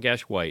making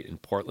Allagash White in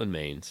Portland,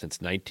 Maine since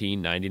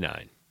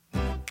 1999.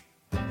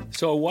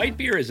 So a white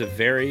beer is a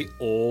very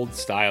old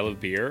style of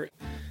beer.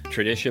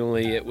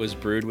 Traditionally, it was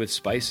brewed with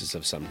spices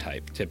of some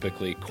type,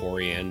 typically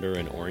coriander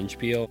and orange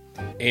peel.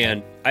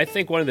 And I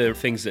think one of the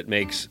things that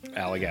makes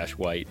Allagash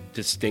White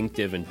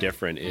distinctive and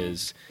different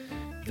is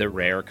the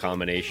rare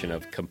combination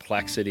of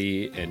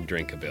complexity and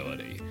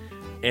drinkability.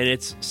 And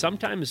it's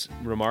sometimes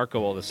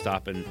remarkable to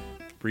stop and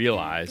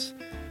realize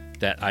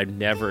that I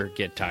never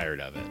get tired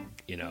of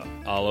it.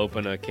 I'll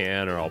open a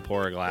can or I'll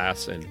pour a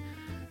glass and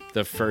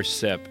the first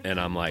sip and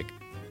I'm like,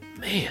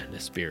 man,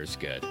 this beer is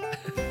good.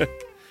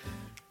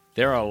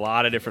 There are a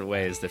lot of different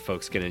ways that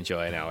folks can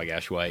enjoy an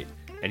Allagash White,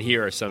 and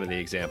here are some of the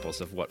examples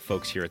of what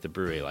folks here at the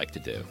brewery like to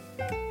do.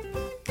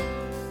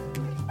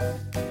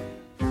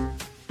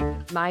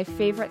 My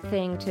favorite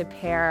thing to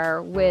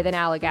pair with an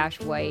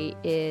Allagash White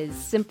is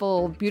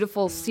simple,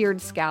 beautiful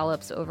seared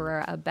scallops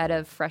over a bed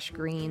of fresh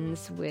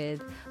greens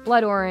with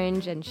blood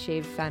orange and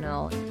shaved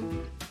fennel.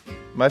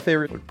 My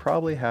favorite would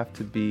probably have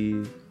to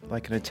be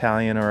like an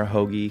Italian or a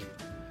hoagie,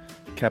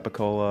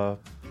 capicola,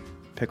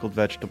 pickled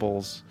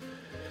vegetables,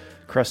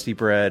 crusty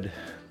bread.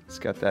 It's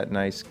got that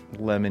nice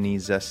lemony,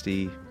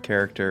 zesty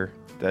character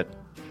that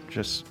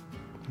just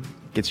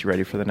gets you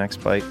ready for the next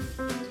bite.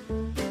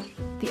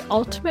 The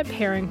ultimate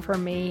pairing for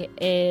me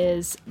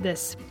is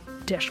this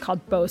dish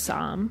called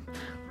bossam,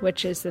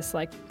 which is this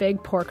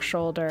big pork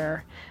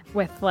shoulder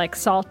with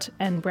salt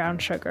and brown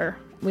sugar.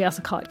 We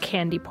also call it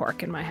candy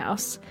pork in my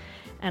house,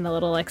 and a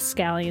little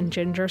scallion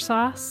ginger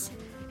sauce.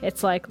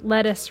 It's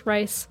lettuce,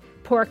 rice,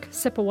 pork,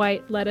 sip of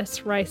white,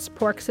 lettuce, rice,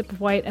 pork, sip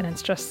of white, and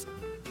it's just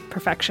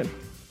perfection.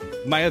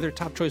 My other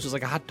top choice was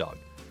a hot dog.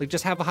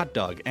 Just have a hot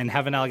dog and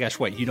have an Allagash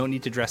White. You don't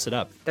need to dress it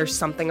up. There's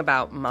something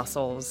about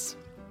mussels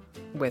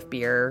with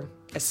beer,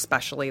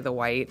 especially the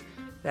white,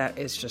 that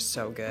is just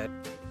so good.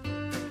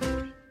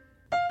 I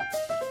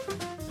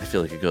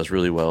feel like it goes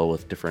really well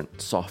with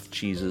different soft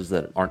cheeses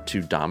that aren't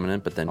too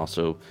dominant, but then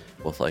also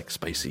with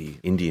spicy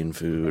Indian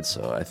food.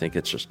 So I think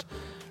it's just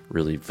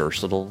really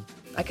versatile.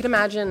 I could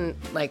imagine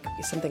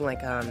something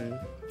like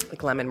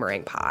lemon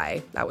meringue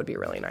pie. That would be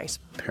really nice.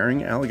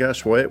 Pairing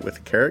Allagash White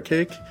with carrot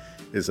cake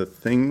is a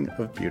thing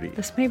of beauty.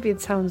 This maybe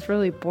sounds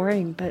really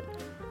boring, but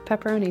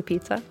pepperoni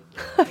pizza.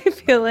 I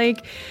feel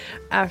like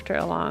after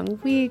a long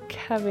week,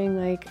 having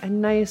a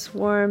nice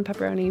warm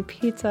pepperoni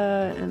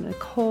pizza and a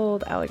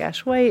cold Allagash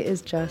White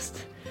is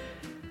just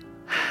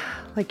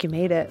you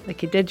made it.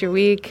 You did your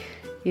week.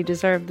 You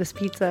deserve this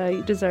pizza.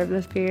 You deserve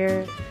this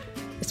beer.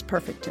 It's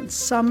perfect in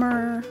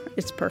summer.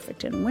 It's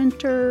perfect in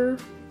winter.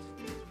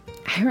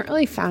 I haven't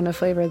really found a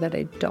flavor that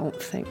I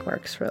don't think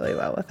works really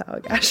well with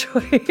Allagash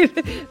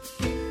White.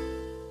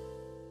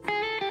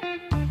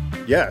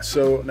 Yeah,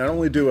 so not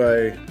only do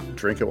I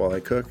drink it while I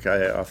cook,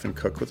 I often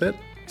cook with it.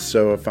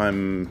 So if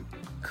I'm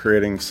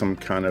creating some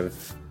kind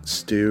of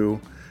stew,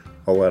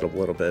 I'll add a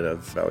little bit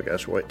of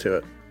Allagash White to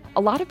it.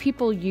 A lot of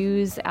people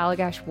use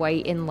Allagash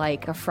White in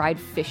a fried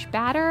fish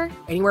batter.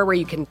 Anywhere where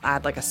you can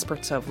add a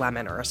spritz of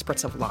lemon or a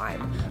spritz of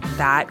lime,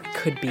 that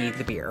could be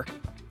the beer.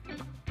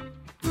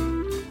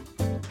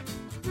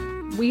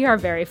 We are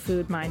very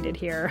food-minded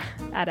here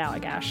at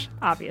Allagash,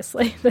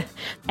 obviously.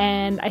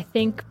 And I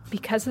think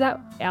because of that,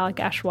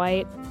 Allagash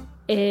White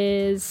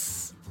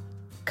is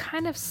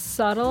kind of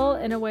subtle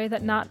in a way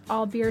that not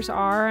all beers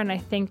are. And I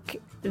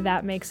think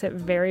That makes it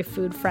very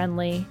food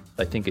friendly.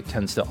 I think it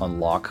tends to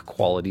unlock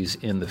qualities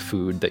in the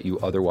food that you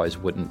otherwise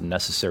wouldn't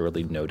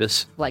necessarily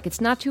notice. Like it's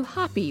not too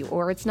hoppy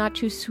or it's not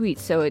too sweet,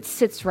 so it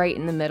sits right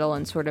in the middle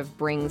and sort of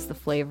brings the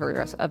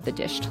flavors of the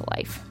dish to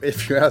life.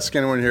 If you ask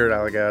anyone here at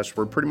Allagash,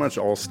 we're pretty much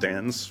all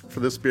stands for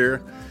this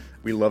beer.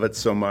 We love it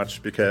so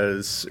much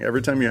because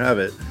every time you have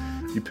it,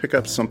 you pick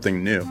up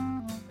something new.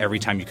 Every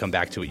time you come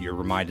back to it, you're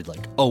reminded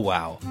like, oh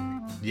wow,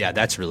 yeah,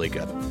 that's really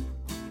good.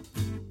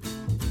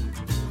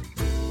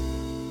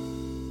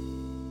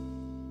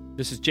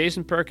 This is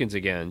Jason Perkins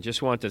again.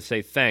 Just want to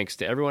say thanks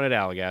to everyone at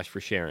Allagash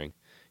for sharing.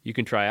 You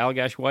can try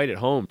Allagash White at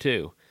home,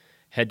 too.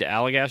 Head to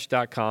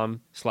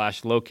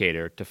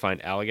allagash.com/locator to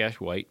find Allagash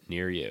White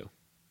near you.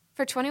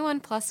 For 21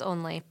 plus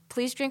only,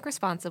 please drink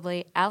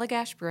responsibly.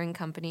 Allagash Brewing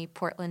Company,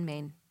 Portland,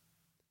 Maine.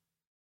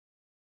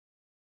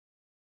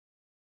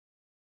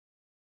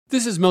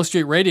 This is Mill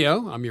Street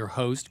Radio. I'm your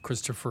host,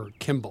 Christopher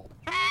Kimball.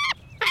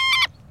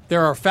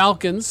 There are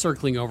falcons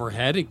circling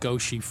overhead at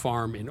Goshi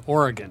Farm in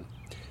Oregon.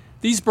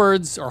 These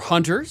birds are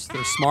hunters.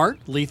 They're smart,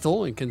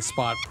 lethal, and can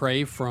spot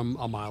prey from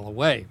a mile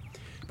away.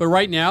 But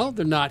right now,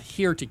 they're not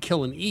here to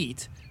kill and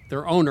eat.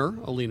 Their owner,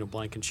 Alina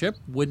Blankenship,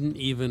 wouldn't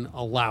even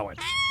allow it.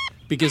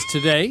 Because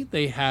today,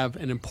 they have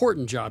an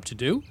important job to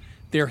do.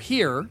 They're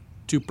here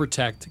to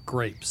protect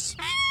grapes.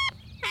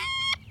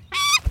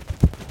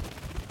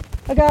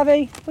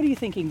 Agave, what are you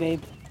thinking,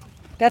 babe?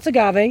 That's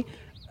Agave.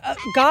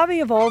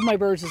 Agave of all of my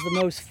birds is the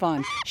most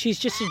fun. She's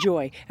just a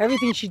joy.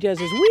 Everything she does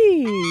is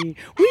wee,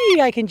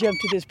 I can jump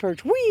to this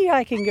perch, wee,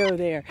 I can go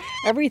there.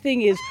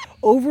 Everything is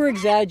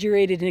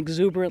over-exaggerated and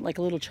exuberant like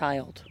a little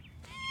child.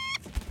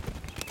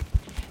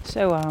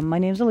 So my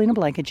name's Alina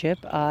Blankenship.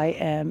 I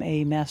am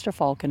a master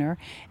falconer,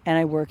 and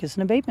I work as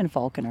an abatement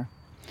falconer.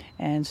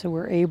 And so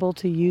we're able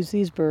to use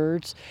these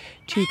birds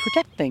to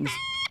protect things.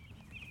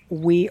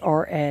 We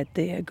are at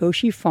the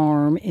Goshi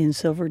Farm in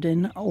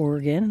Silverton,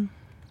 Oregon,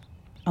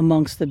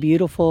 amongst the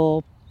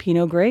beautiful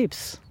Pinot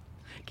grapes.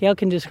 Gail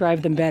can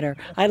describe them better.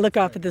 I look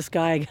off at the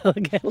sky,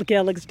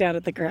 Gail looks down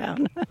at the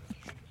ground.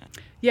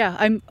 Yeah,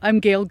 I'm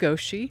Gail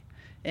Goshi,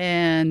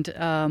 and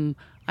I'm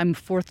a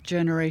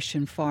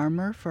fourth-generation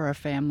farmer for our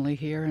family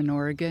here in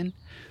Oregon.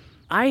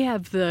 I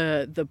have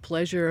the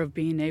pleasure of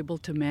being able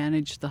to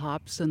manage the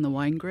hops and the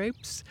wine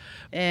grapes,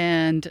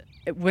 and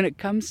when it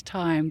comes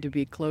time to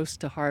be close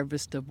to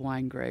harvest of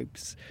wine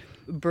grapes,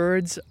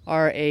 birds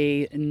are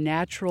a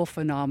natural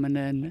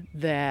phenomenon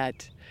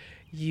that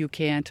you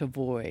can't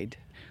avoid.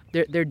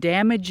 They're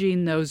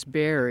damaging those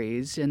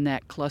berries in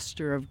that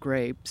cluster of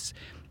grapes,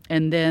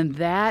 and then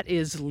that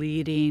is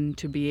leading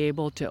to be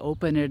able to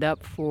open it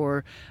up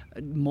for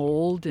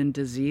mold and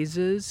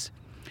diseases.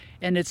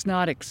 And it's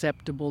not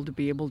acceptable to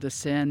be able to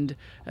send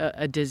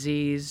a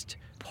diseased,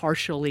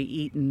 partially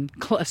eaten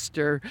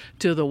cluster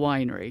to the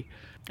winery.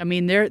 I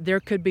mean, there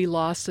could be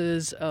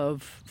losses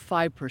of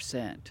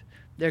 5%.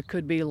 There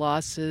could be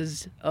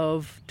losses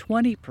of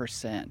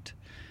 20%.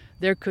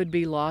 There could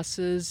be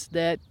losses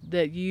that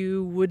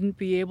you wouldn't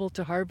be able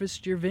to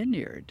harvest your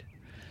vineyard.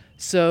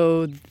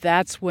 So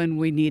that's when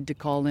we need to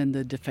call in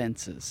the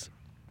defenses.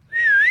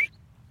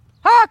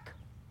 Hawk!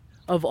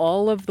 Of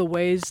all of the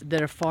ways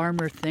that a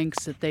farmer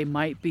thinks that they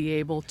might be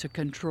able to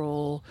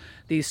control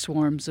these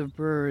swarms of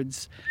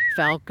birds,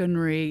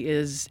 falconry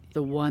is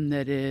the one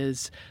that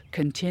is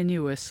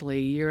continuously,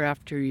 year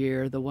after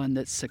year, the one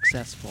that's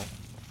successful.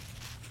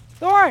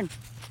 Thorn!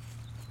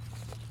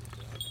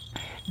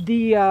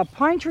 The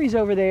pine trees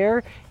over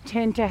there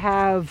tend to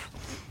have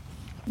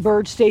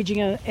bird staging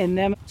in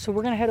them, so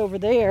we're going to head over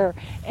there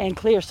and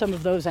clear some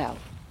of those out.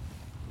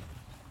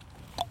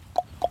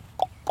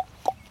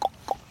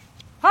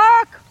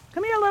 Hawk!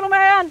 Come here, little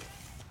man!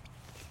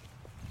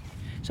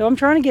 So I'm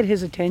trying to get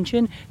his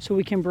attention so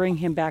we can bring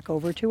him back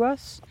over to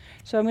us.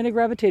 So I'm going to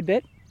grab a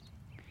tidbit.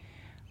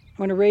 I'm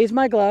going to raise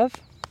my glove.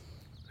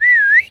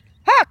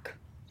 Hawk!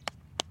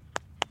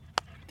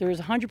 There is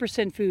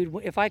 100% food.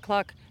 If I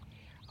clock,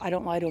 I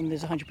don't lie to him,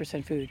 there's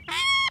 100% food.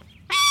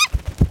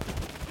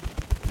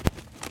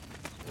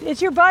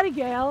 It's your buddy,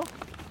 Gail.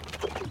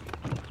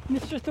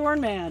 Mr.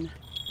 Thornman.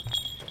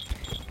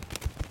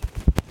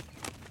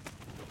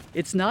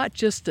 It's not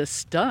just a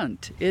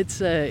stunt.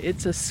 It's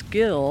a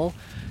skill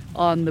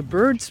on the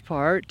bird's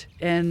part,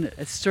 and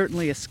it's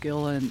certainly a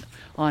skill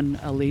on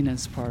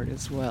Alina's part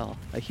as well.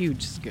 A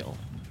huge skill.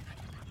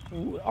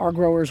 Our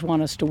growers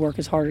want us to work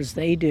as hard as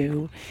they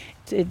do.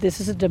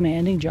 This is a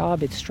demanding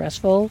job. It's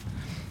stressful.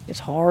 It's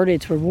hard.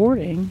 It's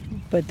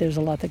rewarding, but there's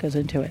a lot that goes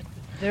into it.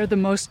 They're the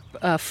most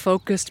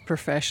focused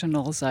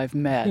professionals I've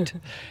met.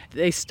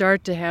 They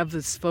start to have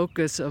this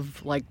focus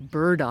of like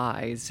bird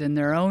eyes in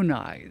their own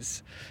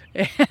eyes,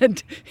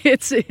 and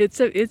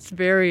it's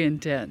very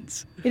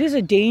intense. It is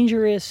a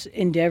dangerous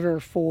endeavor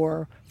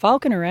for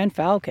falconer and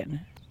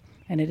falcon,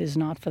 and it is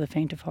not for the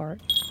faint of heart.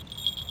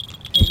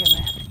 There you go,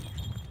 man.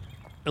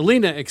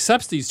 Alina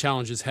accepts these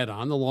challenges head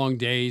on, the long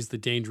days, the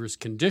dangerous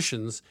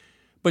conditions.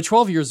 But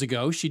 12 years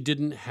ago, she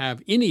didn't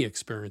have any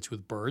experience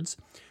with birds.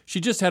 She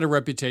just had a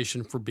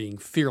reputation for being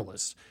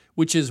fearless,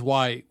 which is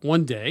why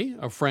one day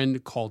a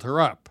friend called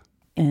her up.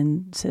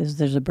 and says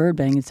there's a bird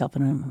banging itself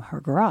in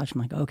her garage.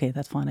 I'm like, okay,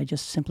 that's fine. I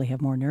just simply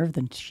have more nerve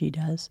than she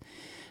does.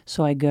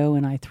 So I go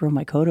and I throw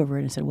my coat over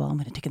it and said, well, I'm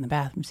going to take it in the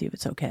bathroom and see if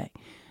it's okay.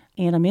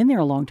 And I'm in there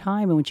a long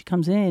time. And when she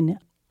comes in,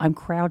 I'm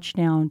crouched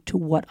down to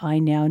what I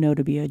now know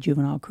to be a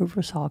juvenile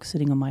Kruger's hawk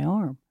sitting on my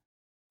arm.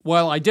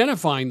 While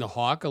identifying the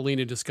hawk,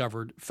 Alina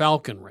discovered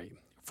falconry.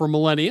 For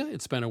millennia,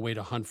 it's been a way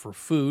to hunt for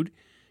food.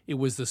 It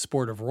was the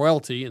sport of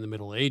royalty in the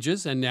Middle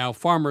Ages, and now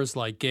farmers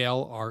like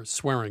Gail are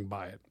swearing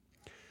by it.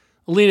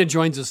 Alina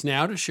joins us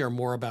now to share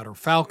more about her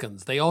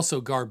falcons. They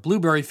also guard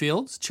blueberry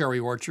fields, cherry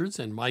orchards,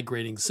 and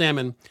migrating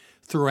salmon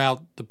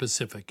throughout the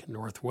Pacific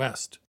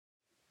Northwest.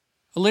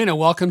 Alina,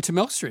 welcome to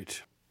Milk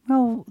Street.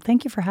 Well,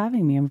 thank you for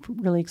having me. I'm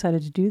really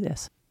excited to do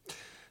this.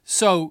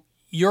 So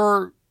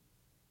your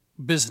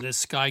business,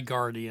 Sky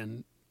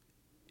Guardian,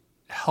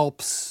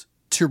 helps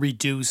to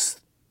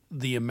reduce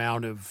the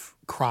amount of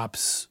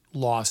crops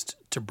lost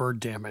to bird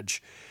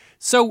damage.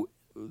 So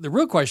the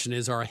real question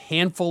is, are a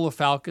handful of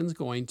falcons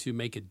going to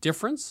make a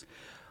difference?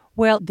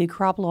 Well, the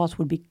crop loss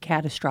would be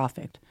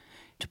catastrophic.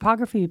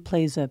 Topography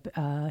plays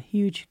a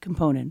huge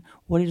component.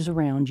 What is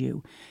around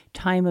you?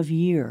 Time of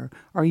year.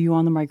 Are you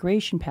on the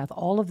migration path?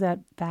 All of that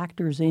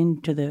factors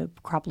into the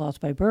crop loss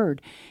by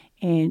bird.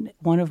 And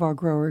one of our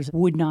growers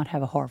would not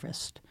have a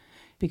harvest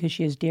because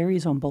she has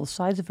dairies on both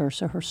sides of her.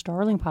 So her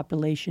starling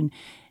population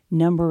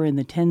number in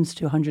the tens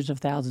to hundreds of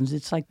thousands.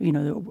 It's like, the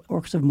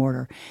orcs of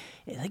Mordor.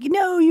 It's like,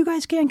 no, you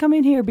guys can't come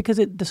in here because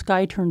the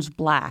sky turns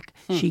black.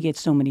 She gets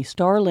so many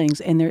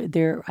starlings, and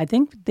they're I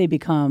think they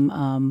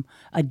become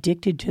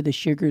addicted to the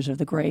sugars of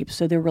the grapes.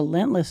 So they're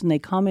relentless, and they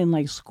come in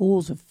like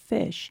schools of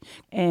fish.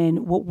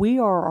 And what we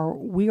are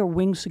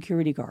winged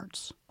security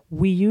guards.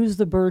 We use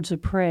the birds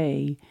of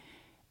prey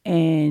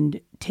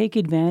and take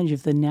advantage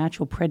of the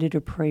natural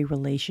predator-prey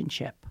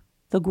relationship.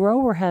 The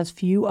grower has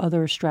few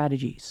other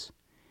strategies.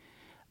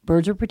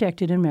 Birds are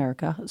protected in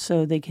America,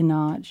 so they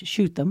cannot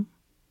shoot them.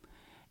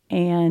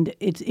 And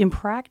it's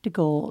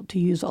impractical to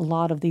use a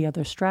lot of the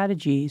other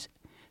strategies.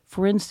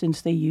 For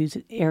instance, they use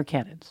air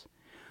cannons.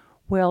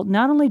 Well,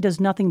 not only does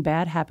nothing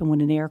bad happen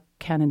when an air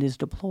cannon is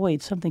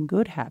deployed, something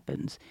good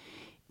happens.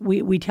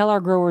 We tell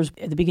our growers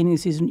at the beginning of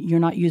the season, you're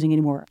not using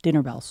any more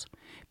dinner bells.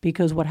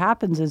 Because what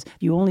happens is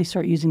you only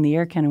start using the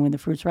air cannon when the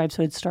fruit's ripe,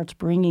 so it starts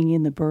bringing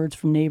in the birds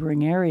from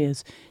neighboring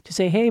areas to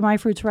say, hey, my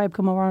fruit's ripe,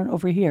 come on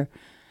over here.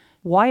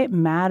 Why it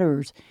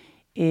matters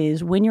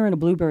is when you're in a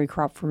blueberry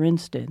crop, for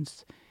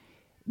instance,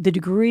 the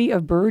degree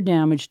of bird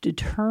damage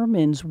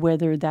determines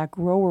whether that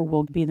grower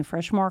will be in the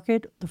fresh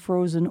market, the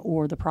frozen,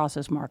 or the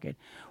processed market.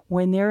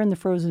 When they're in the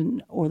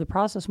frozen or the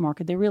processed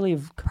market, they really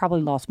have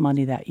probably lost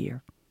money that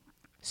year.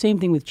 Same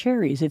thing with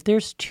cherries. If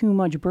there's too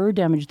much bird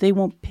damage, they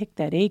won't pick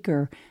that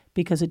acre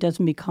because it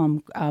doesn't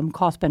become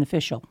cost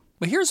beneficial.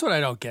 But here's what I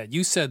don't get.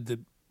 You said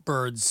that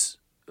birds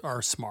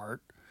are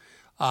smart.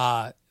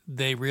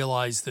 They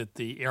realize that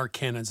the air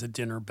cannon's a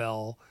dinner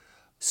bell.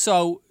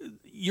 So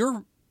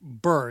your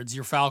birds,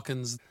 your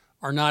falcons,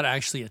 are not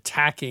actually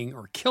attacking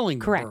or killing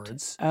the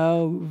birds.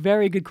 Oh,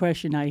 very good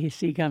question I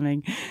see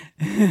coming.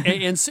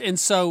 and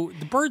so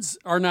the birds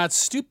are not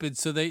stupid,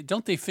 so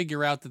they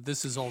figure out that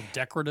this is all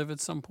decorative at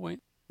some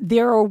point?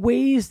 There are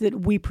ways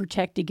that we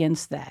protect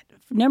against that.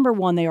 Number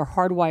one, they are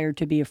hardwired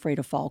to be afraid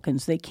of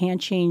falcons. They can't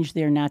change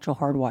their natural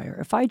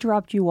hardwire. If I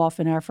dropped you off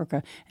in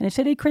Africa and I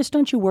said, hey, Chris,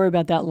 don't you worry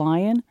about that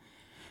lion,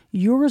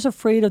 you're as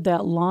afraid of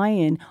that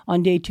lion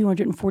on day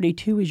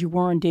 242 as you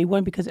were on day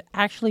one because it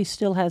actually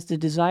still has the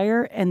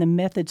desire and the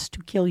methods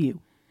to kill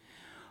you.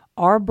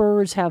 Our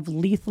birds have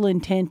lethal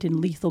intent and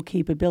lethal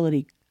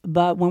capability.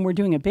 But when we're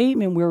doing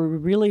abatement where we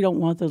really don't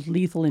want those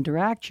lethal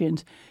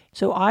interactions,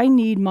 so I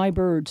need my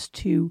birds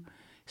to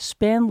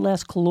spend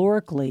less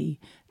calorically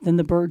than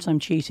the birds I'm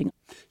chasing.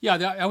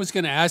 Yeah, I was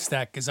going to ask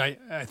that because I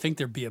think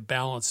there'd be a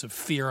balance of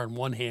fear on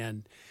one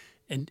hand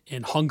and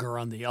hunger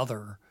on the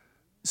other.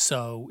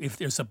 So if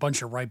there's a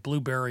bunch of ripe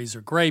blueberries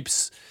or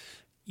grapes,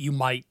 you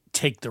might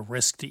take the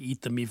risk to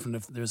eat them even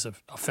if there's a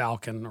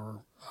falcon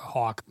or a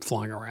hawk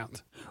flying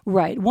around.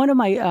 Right. One of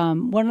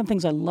the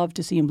things I love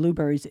to see in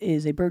blueberries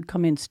is a bird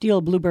come in, steal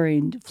a blueberry,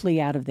 and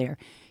flee out of there.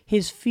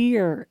 His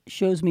fear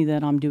shows me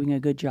that I'm doing a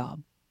good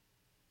job.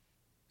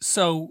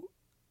 So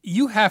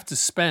you have to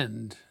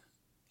spend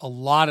a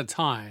lot of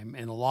time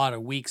and a lot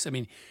of weeks. I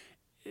mean,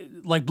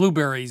 like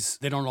blueberries,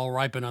 they don't all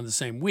ripen on the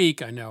same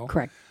week, I know.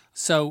 Correct.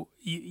 So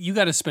you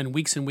got to spend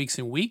weeks and weeks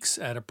and weeks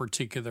at a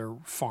particular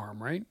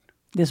farm, right?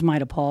 This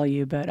might appall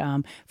you, but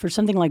for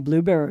something like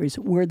blueberries,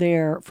 we're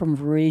there from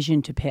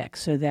veraison to pick.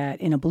 So that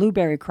in a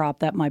blueberry crop,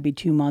 that might be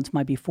 2 months,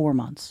 might be 4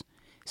 months.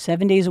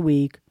 7 days a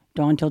week,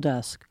 dawn till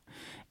dusk.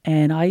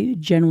 And I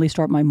generally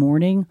start my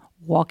morning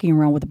walking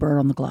around with a bird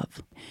on the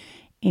glove.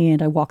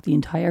 And I walk the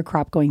entire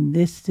crop going,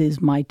 this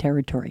is my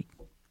territory.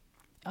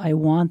 I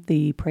want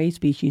the prey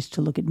species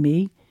to look at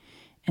me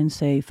and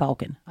say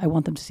falcon. I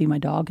want them to see my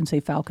dog and say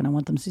falcon. I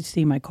want them to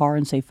see my car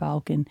and say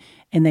falcon,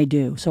 and they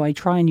do. So I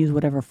try and use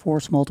whatever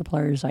force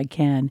multipliers I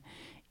can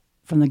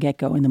from the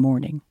get-go in the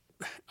morning.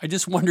 I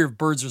just wonder if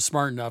birds are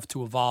smart enough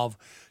to evolve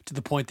to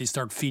the point they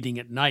start feeding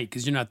at night,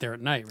 because you're not there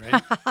at night,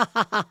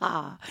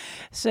 right?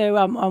 So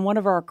on one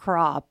of our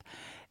crop,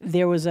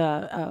 there was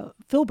a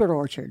filbert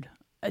orchard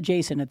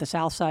adjacent at the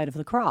south side of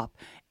the crop,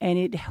 and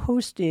it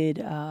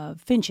hosted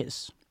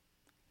finches.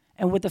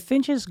 And what the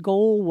finches'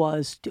 goal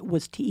was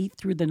to eat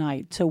through the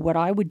night. So what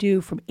I would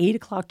do from 8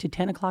 o'clock to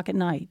 10 o'clock at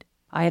night,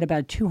 I had about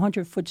a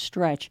 200-foot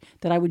stretch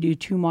that I would do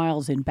 2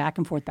 miles in, back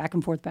and forth, back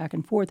and forth, back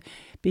and forth,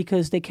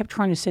 because they kept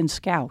trying to send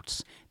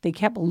scouts. They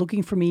kept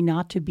looking for me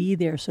not to be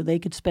there so they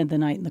could spend the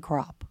night in the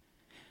crop.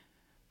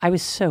 I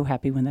was so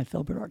happy when that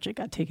filbert orchard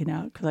got taken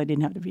out because I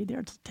didn't have to be there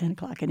until 10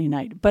 o'clock any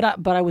night.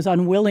 But I was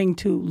unwilling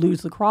to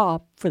lose the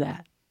crop for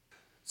that.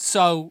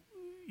 So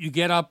you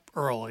get up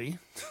early,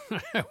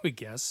 I would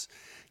guess.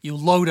 You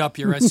load up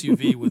your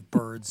SUV with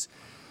birds.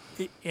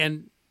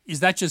 And is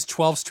that just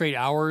 12 straight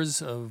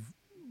hours of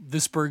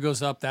this bird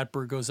goes up, that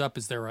bird goes up?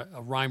 Is there a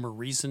rhyme or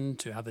reason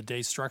to how the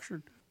day's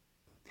structured?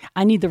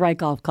 I need the right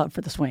golf club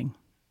for the swing.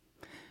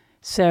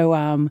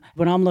 So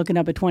when I'm looking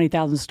up at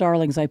 20,000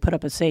 starlings, I put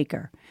up a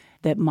Saker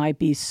that might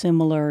be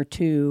similar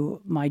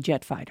to my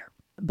jet fighter.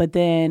 But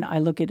then I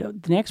look at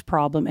the next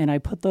problem and I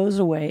put those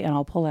away and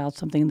I'll pull out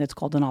something that's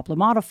called an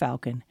Oplomata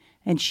falcon.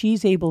 And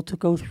she's able to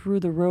go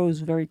through the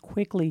rows very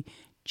quickly,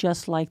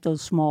 just like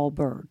those small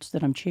birds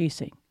that I'm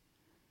chasing.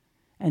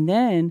 And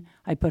then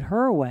I put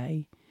her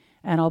away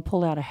and I'll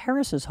pull out a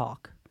Harris's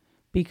hawk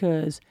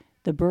because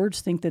the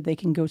birds think that they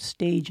can go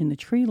stage in the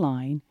tree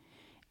line,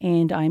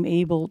 and I'm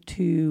able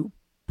to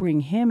bring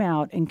him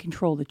out and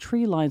control the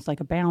tree lines like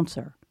a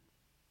bouncer.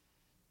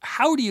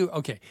 How do you,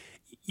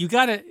 you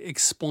got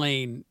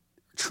to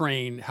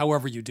train,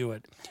 however you do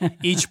it,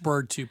 each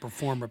bird to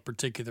perform a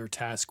particular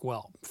task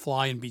well.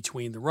 Fly in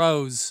between the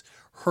rows,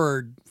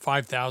 herd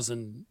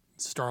 5,000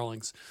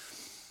 starlings.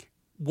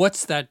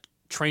 What's that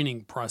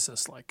training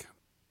process like?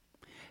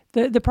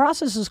 The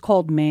process is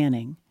called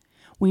manning.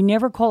 We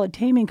never call it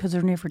taming because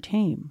they're never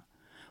tame.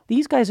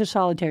 These guys are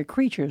solitary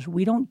creatures.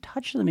 We don't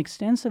touch them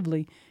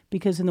extensively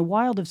because in the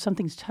wild, if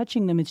something's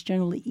touching them, it's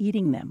generally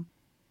eating them.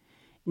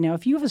 Now,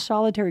 if you have a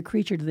solitary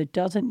creature that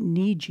doesn't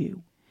need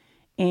you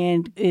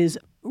and is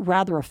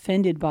rather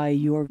offended by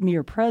your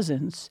mere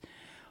presence,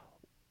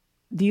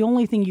 the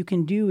only thing you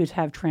can do is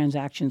have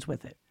transactions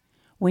with it.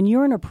 When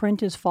you're an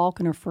apprentice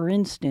falconer, for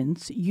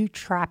instance, you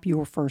trap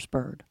your first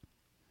bird.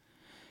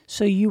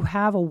 So you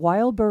have a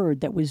wild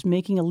bird that was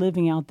making a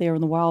living out there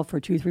in the wild for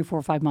 2, 3,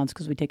 4, 5 months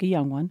because we take a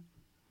young one.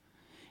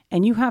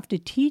 And you have to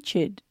teach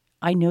it,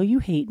 I know you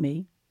hate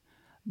me,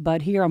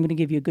 but here I'm going to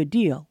give you a good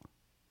deal.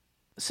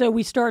 So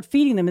we start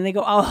feeding them and they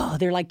go, oh,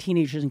 they're like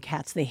teenagers and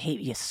cats. They hate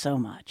you so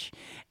much.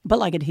 But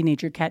like a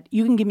teenager cat,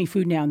 you can give me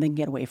food now and they can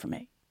get away from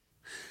me.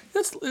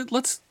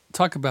 Let's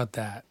talk about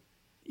that.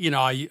 You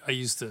know, I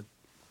used to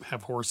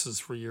have horses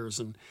for years,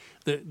 and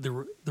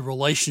the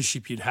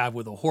relationship you'd have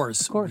with a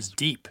horse was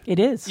deep. It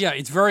is. Yeah,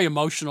 it's very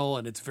emotional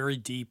and it's very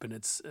deep, and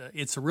it's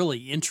a really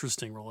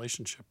interesting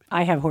relationship.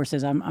 I have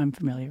horses. I'm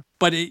familiar.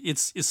 But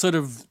it's sort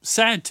of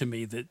sad to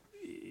me that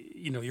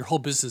your whole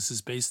business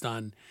is based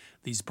on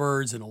these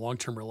birds and a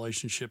long-term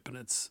relationship, and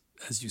it's,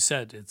 as you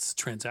said, it's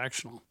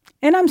transactional.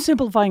 And I'm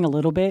simplifying a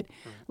little bit.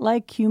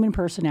 Like human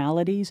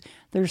personalities,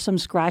 there's some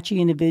scratchy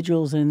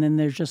individuals and then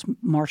there's just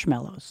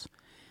marshmallows.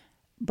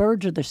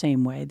 Birds are the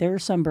same way. There are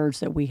some birds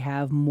that we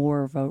have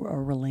more of a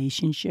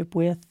relationship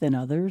with than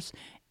others,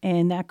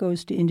 and that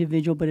goes to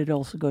individual, but it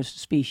also goes to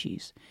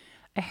species.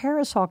 A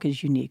Harris hawk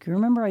is unique.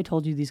 Remember I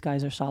told you these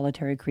guys are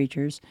solitary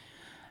creatures?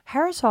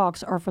 Harris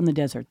hawks are from the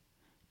desert.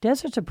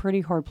 Desert's a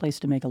pretty hard place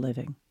to make a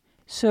living.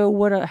 So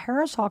what a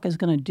Harris hawk is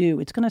going to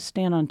do, it's going to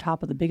stand on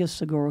top of the biggest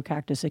saguaro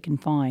cactus it can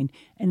find,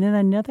 and then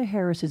another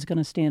Harris is going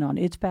to stand on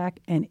its back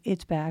and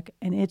its back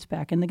and its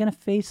back, and they're going to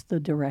face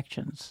the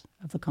directions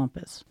of the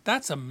compass.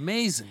 That's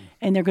amazing.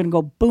 And they're going to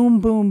go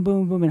boom, boom,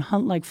 boom, boom, and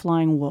hunt like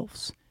flying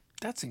wolves.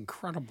 That's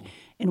incredible.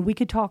 And we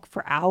could talk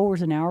for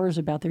hours and hours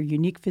about their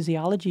unique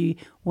physiology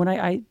when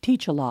I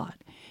teach a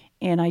lot.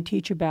 And I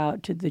teach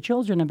to the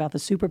children about the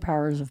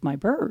superpowers of my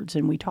birds.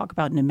 And we talk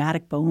about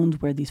pneumatic bones,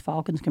 where these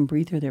falcons can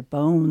breathe through their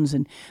bones,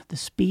 and the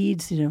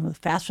speeds,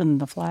 faster than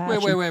the flash.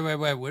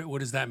 Wait. What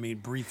does that mean,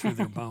 breathe through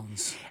their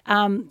bones?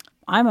 I'm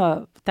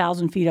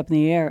 1,000 feet up in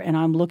the air, and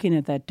I'm looking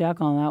at that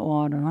duck on that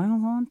water, and I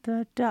want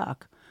that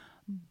duck.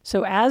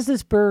 So as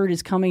this bird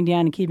is coming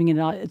down and keeping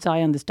its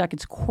eye on this duck,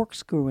 it's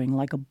corkscrewing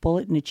like a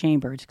bullet in a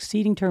chamber. It's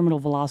exceeding terminal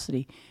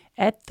velocity.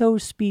 At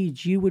those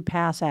speeds, you would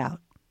pass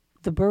out.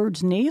 The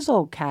bird's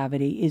nasal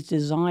cavity is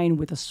designed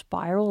with a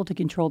spiral to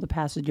control the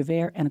passage of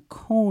air and a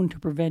cone to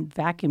prevent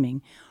vacuuming.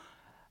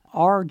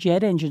 Our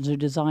jet engines are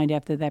designed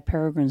after that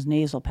peregrine's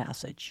nasal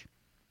passage.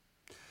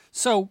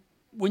 So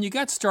when you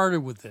got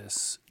started with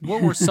this,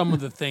 what were some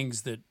of the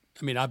things that,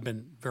 I've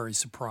been very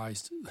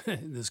surprised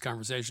in this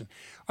conversation.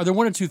 Are there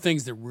one or two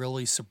things that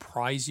really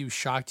surprised you,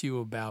 shocked you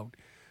about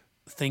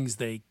things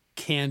they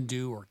can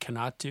do or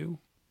cannot do?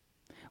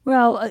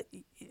 Well,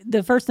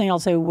 the first thing I'll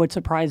say, what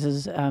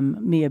surprises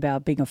me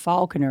about being a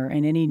falconer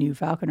and any new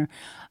falconer,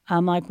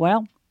 I'm like,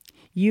 well,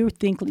 you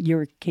think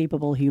you're a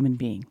capable human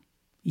being.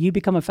 You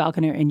become a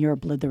falconer and you're a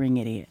blithering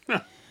idiot.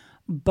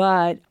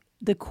 But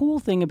the cool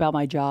thing about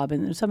my job,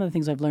 and some of the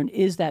things I've learned,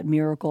 is that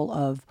miracle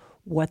of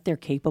what they're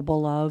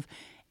capable of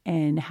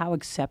and how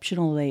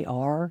exceptional they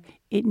are.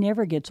 It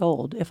never gets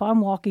old. If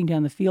I'm walking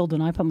down the field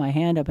and I put my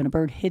hand up and a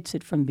bird hits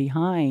it from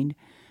behind,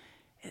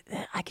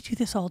 I could do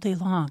this all day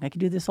long. I could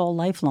do this all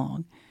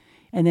lifelong.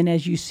 And then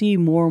as you see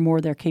more and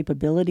more their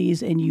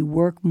capabilities and you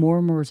work more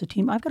and more as a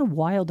team, I've got a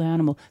wild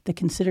animal that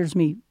considers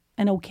me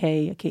an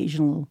okay,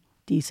 occasional,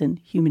 decent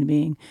human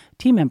being,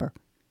 team member.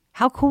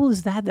 How cool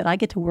is that I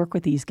get to work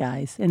with these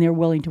guys and they're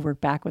willing to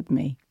work back with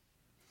me?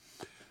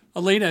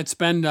 Elena, it's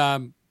been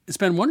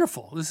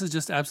wonderful. This is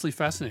just absolutely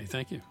fascinating.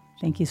 Thank you.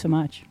 Thank you so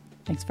much.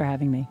 Thanks for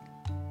having me.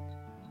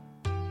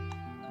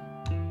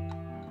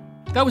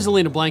 That was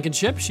Elena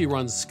Blankenship. She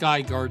runs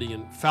Sky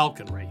Guardian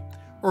Falconry.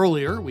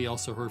 Earlier, we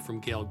also heard from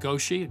Gail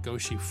Goshi at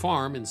Goshi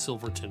Farm in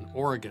Silverton,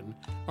 Oregon.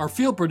 Our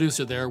field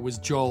producer there was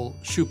Joel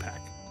Shupak.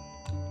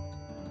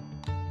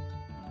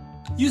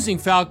 Using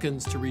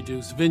falcons to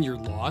reduce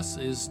vineyard loss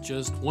is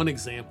just one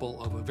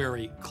example of a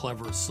very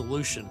clever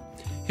solution.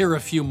 Here are a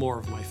few more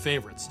of my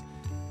favorites.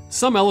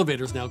 Some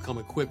elevators now come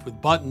equipped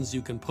with buttons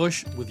you can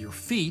push with your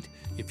feet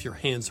if your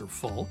hands are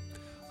full.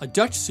 A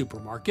Dutch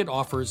supermarket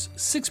offers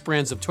 6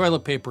 brands of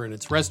toilet paper in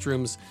its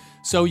restrooms,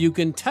 so you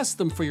can test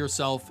them for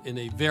yourself in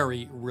a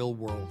very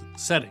real-world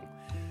setting.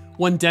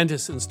 One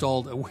dentist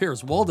installed a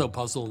Where's Waldo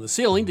puzzle in the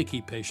ceiling to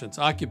keep patients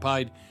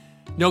occupied.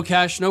 No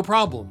cash, no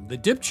problem. The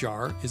dip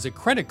jar is a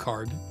credit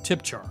card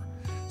tip jar.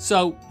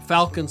 So,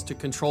 falcons to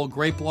control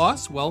grape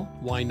loss? Well,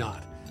 why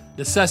not?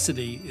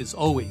 Necessity is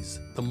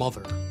always the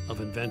mother of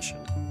invention.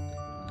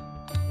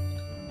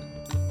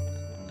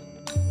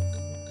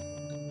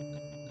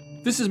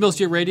 This is Mill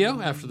Street Radio.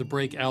 After the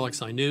break,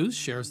 Alex News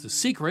shares the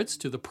secrets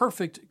to the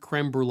perfect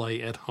creme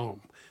brulee at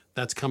home.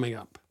 That's coming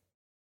up.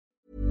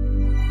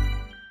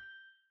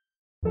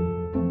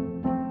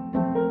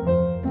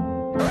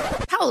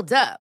 Hold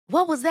up.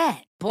 What was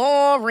that?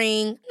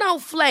 Boring. No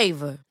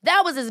flavor.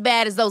 That was as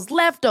bad as those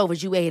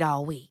leftovers you ate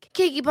all week.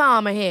 Keke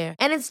Palmer here,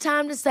 and it's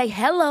time to say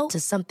hello to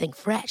something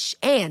fresh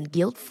and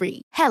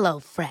guilt-free. Hello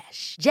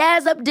Fresh.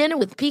 Jazz up dinner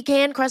with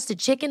pecan-crusted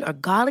chicken or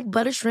garlic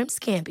butter shrimp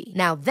scampi.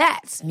 Now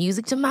that's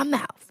music to my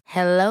mouth.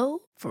 Hello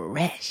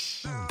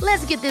Fresh.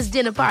 Let's get this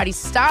dinner party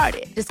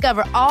started.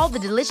 Discover all the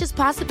delicious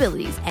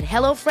possibilities at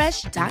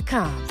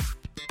HelloFresh.com.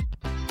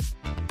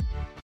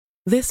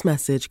 This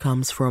message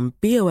comes from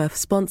BOF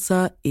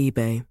sponsor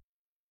eBay.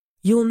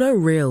 You'll know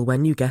real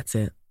when you get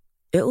it.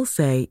 It'll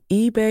say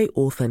eBay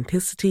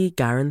Authenticity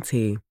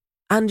Guarantee.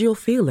 And you'll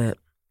feel it.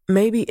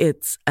 Maybe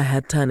it's a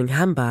head-turning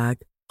handbag,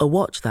 a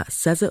watch that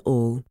says it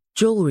all,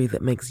 jewelry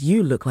that makes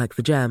you look like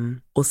the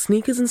gem, or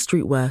sneakers and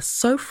streetwear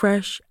so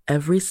fresh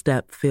every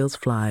step feels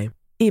fly.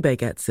 eBay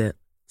gets it.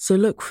 So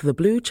look for the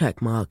blue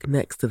check mark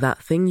next to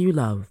that thing you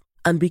love.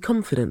 And be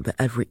confident that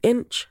every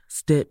inch,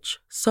 stitch,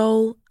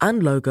 sole,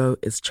 and logo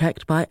is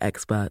checked by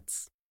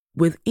experts.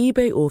 With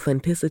eBay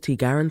Authenticity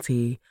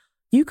Guarantee,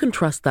 you can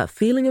trust that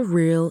feeling of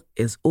real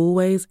is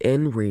always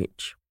in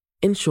reach.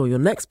 Ensure your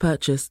next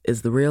purchase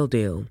is the real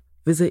deal.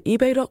 Visit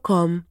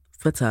eBay.com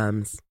for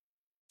terms.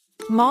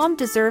 Mom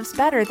deserves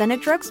better than a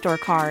drugstore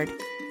card.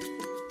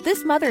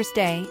 This Mother's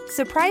Day,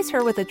 surprise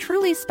her with a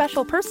truly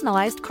special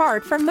personalized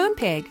card from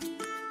Moonpig.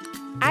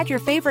 Add your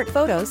favorite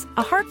photos,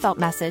 a heartfelt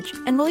message,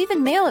 and we'll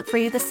even mail it for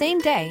you the same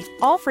day,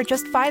 all for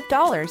just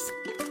 $5.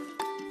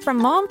 From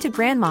mom to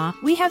grandma,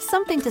 we have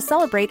something to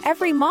celebrate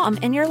every mom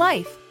in your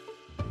life.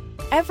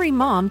 Every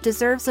mom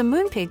deserves a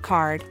Moonpig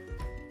card.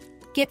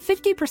 Get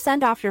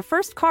 50% off your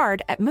first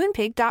card at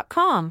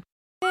moonpig.com.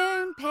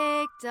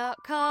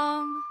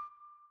 Moonpig.com.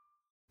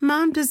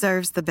 Mom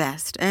deserves the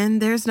best,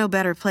 and there's no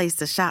better place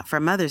to shop for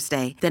Mother's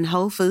Day than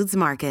Whole Foods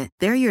Market.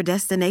 They're your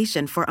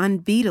destination for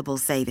unbeatable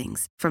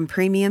savings, from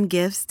premium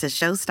gifts to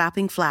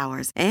show-stopping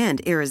flowers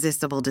and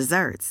irresistible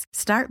desserts.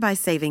 Start by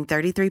saving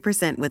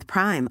 33% with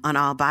Prime on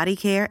all body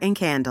care and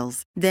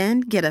candles.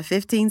 Then get a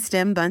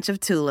 15-stem bunch of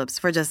tulips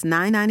for just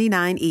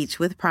 $9.99 each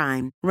with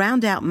Prime.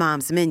 Round out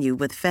Mom's menu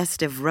with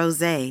festive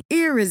rosé,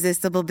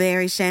 irresistible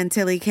berry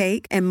chantilly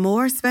cake, and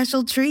more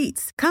special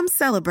treats. Come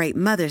celebrate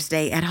Mother's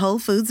Day at Whole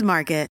Foods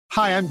Market.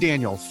 Hi, I'm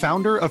Daniel,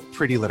 founder of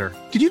Pretty Litter.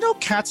 Did you know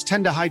cats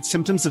tend to hide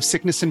symptoms of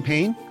sickness and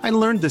pain? I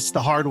learned this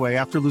the hard way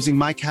after losing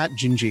my cat,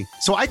 Gingy.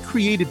 So I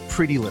created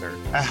Pretty Litter,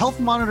 a health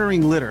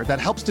monitoring litter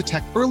that helps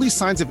detect early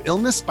signs of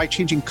illness by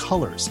changing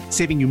colors,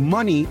 saving you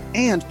money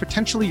and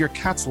potentially your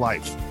cat's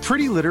life.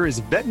 Pretty Litter is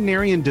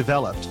veterinarian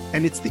developed,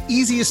 and it's the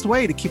easiest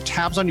way to keep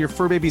tabs on your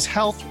fur baby's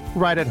health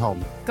right at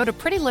home. Go to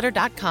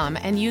prettylitter.com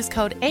and use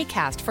code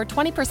ACAST for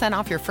 20%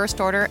 off your first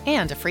order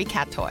and a free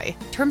cat toy.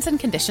 Terms and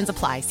conditions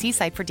apply. See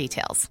site for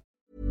details.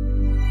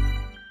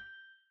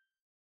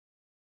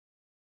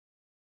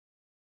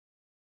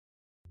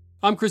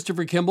 I'm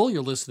Christopher Kimball.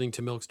 You're listening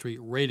to Milk Street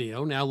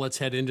Radio. Now let's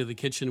head into the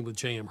kitchen with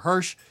J.M.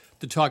 Hirsch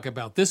to talk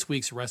about this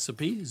week's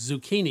recipe,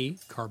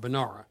 zucchini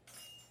carbonara.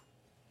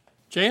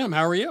 J.M.,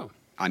 how are you?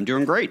 I'm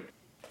doing great.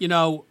 You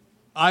know,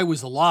 I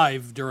was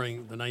alive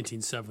during the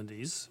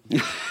 1970s,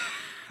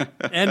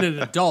 and an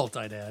adult,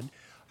 I'd add.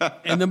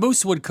 And the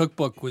Moosewood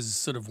Cookbook was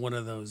sort of one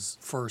of those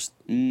first,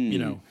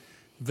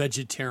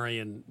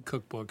 vegetarian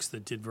cookbooks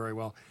that did very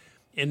well.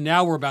 And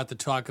now we're about to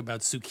talk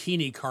about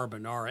zucchini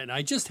carbonara, and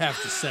I just have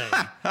to say,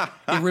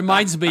 it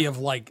reminds me of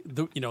like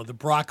the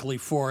broccoli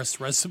forest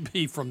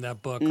recipe from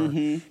that book. Or,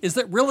 is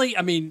that really?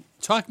 I mean,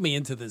 talk me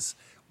into this.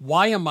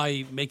 Why am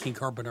I making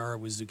carbonara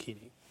with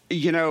zucchini?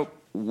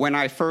 When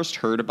I first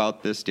heard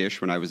about this dish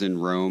when I was in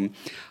Rome,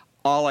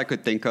 all I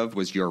could think of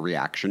was your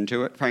reaction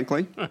to it,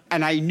 frankly.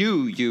 And I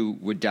knew you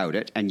would doubt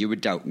it, and you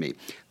would doubt me.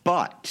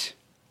 But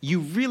you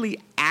really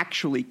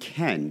actually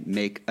can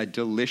make a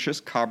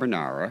delicious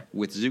carbonara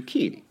with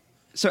zucchini.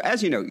 So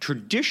as you know,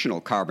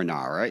 traditional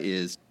carbonara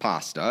is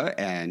pasta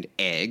and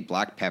egg,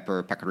 black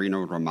pepper,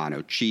 pecorino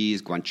romano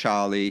cheese,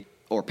 guanciale,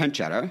 or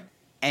pancetta.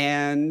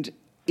 And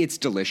it's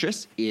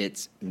delicious.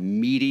 It's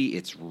meaty.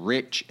 It's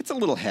rich. It's a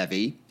little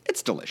heavy.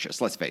 It's delicious,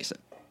 let's face it.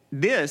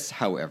 This,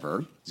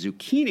 however,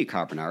 zucchini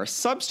carbonara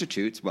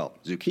substitutes,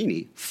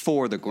 zucchini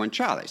for the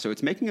guanciale. So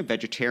it's making a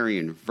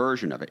vegetarian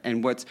version of it.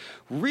 And what's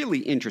really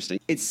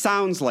interesting, it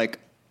sounds like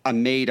a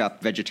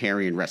made-up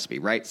vegetarian recipe,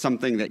 right?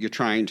 Something that you're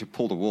trying to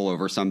pull the wool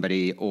over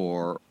somebody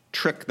or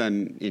trick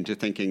them into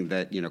thinking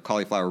that,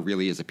 cauliflower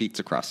really is a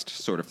pizza crust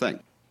sort of thing.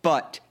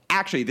 But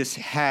actually, this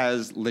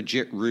has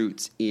legit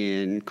roots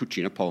in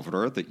cucina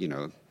povera,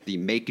 the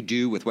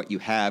make-do with what you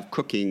have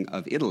cooking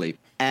of Italy.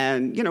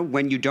 And,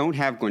 when you don't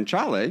have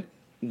guanciale,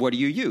 what do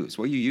you use?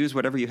 Well, you use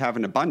whatever you have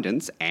in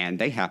abundance, and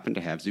they happen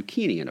to have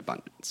zucchini in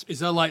abundance. Is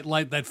that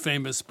like that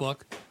famous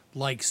book,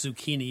 Like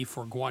Zucchini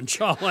for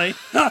Guanciale?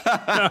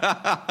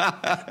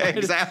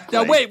 Exactly.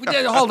 Now, wait,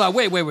 hold on.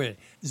 Wait.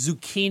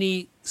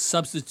 Zucchini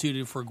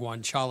substituted for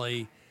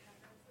guanciale.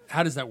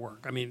 How does that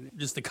work? I mean,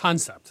 just the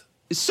concept.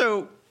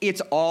 So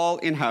it's all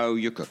in how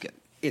you cook it.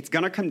 It's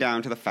going to come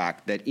down to the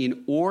fact that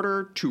in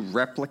order to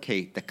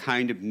replicate the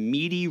kind of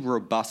meaty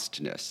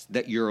robustness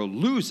that you're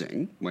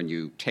losing when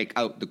you take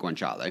out the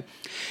guanciale,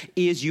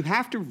 is you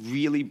have to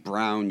really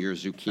brown your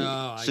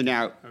zucchini.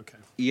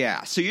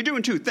 So you're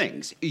doing two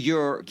things.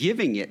 You're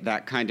giving it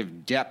that kind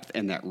of depth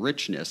and that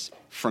richness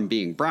from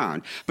being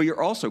brown, but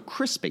you're also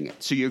crisping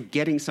it. So you're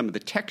getting some of the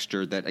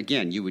texture that,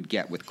 again, you would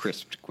get with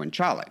crisped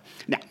guanciale.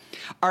 Now,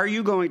 are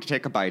you going to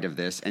take a bite of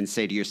this and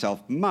say to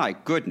yourself, my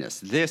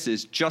goodness, this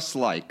is just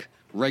like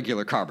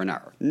regular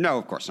carbonara? No,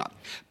 of course not.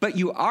 But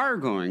you are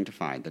going to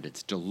find that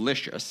it's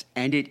delicious,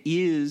 and it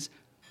is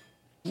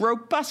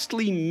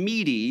robustly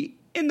meaty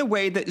in the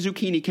way that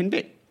zucchini can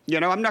be.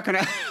 I'm not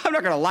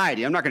gonna lie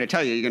to you. I'm not gonna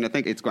tell you you're gonna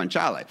think it's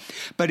guanciale,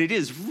 but it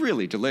is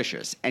really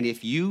delicious. And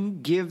if you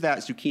give that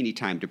zucchini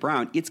time to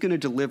brown, it's gonna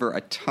deliver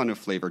a ton of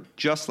flavor,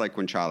 just like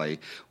guanciale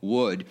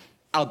would,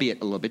 albeit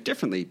a little bit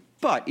differently.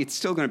 But it's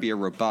still going to be a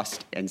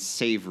robust and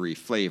savory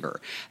flavor.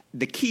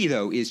 The key,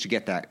 though, is to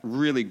get that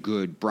really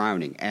good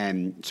browning.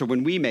 And so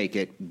when we make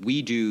it,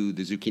 we do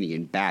the zucchini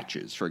in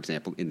batches, for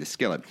example, in the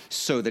skillet,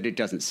 so that it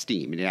doesn't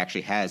steam. And it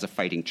actually has a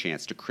fighting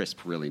chance to crisp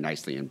really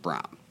nicely and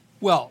brown.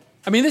 Well,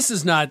 I mean, this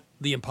is not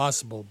the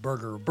Impossible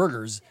Burger of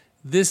burgers.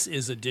 This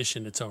is a dish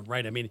in its own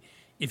right. I mean,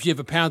 if you have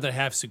a pound and a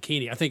half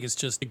zucchini, I think it's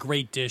just a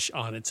great dish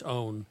on its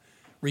own,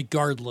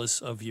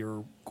 regardless of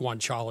your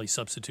guanciale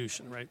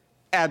substitution, right?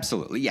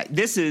 Absolutely, yeah.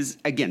 This is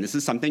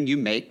something you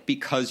make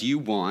because you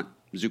want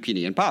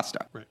zucchini and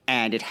pasta. Right.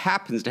 And it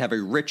happens to have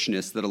a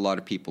richness that a lot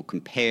of people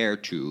compare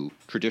to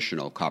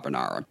traditional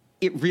carbonara.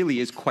 It really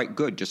is quite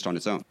good just on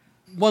its own.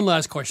 One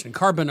last question.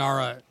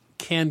 Carbonara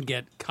can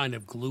get kind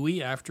of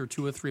gluey after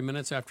 2 or 3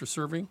 minutes after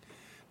serving,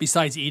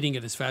 besides eating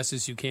it as fast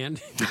as you can.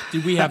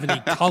 Do we have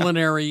any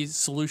culinary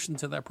solution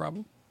to that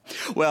problem?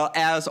 Well,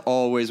 as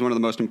always, one of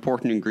the most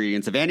important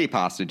ingredients of any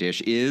pasta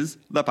dish is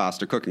the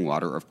pasta cooking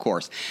water, of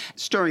course.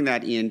 Stirring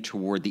that in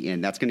toward the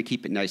end, that's going to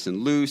keep it nice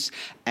and loose.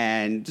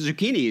 And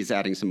zucchini is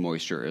adding some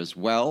moisture as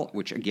well,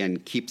 which, again,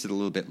 keeps it a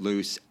little bit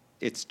loose.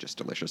 It's just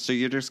delicious. So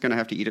you're just going to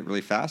have to eat it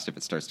really fast if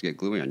it starts to get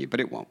gluey on you, but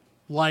it won't.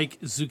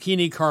 Like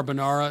zucchini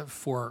carbonara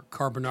for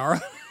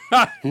carbonara,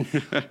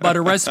 but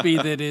a recipe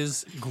that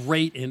is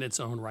great in its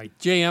own right.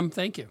 JM,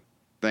 thank you.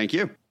 Thank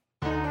you.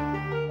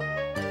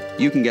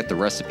 You can get the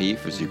recipe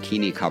for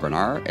zucchini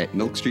carbonara at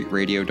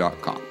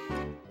milkstreetradio.com.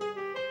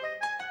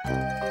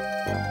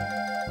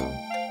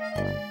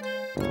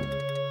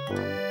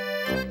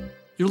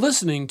 You're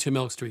listening to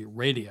Milk Street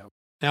Radio.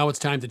 Now it's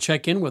time to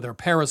check in with our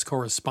Paris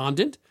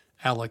correspondent,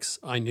 Alex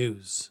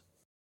Inuz.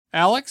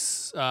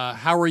 Alex,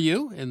 how are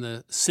you in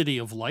the City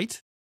of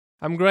Light?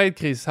 I'm great,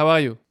 Chris. How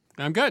are you?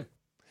 I'm good.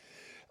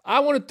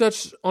 I want to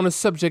touch on a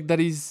subject that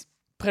is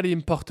pretty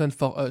important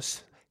for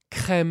us.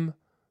 Crème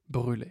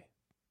brûlée.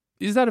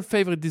 Is that a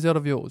favorite dessert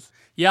of yours?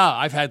 Yeah,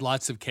 I've had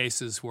lots of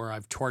cases where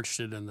I've torched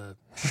it and the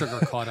sugar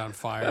caught on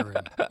fire.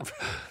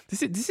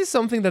 This is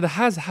something that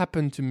has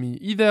happened to me,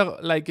 either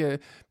like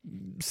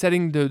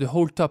setting the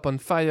whole top on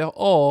fire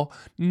or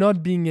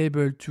not being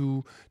able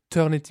to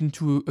turn it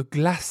into a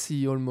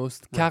glassy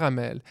almost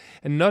caramel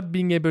and not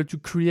being able to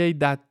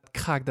create that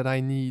crack that I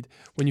need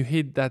when you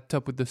hit that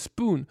top with the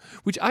spoon,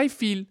 which I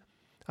feel,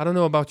 I don't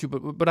know about you,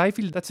 but I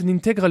feel that's an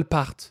integral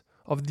part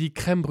of the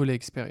crème brûlée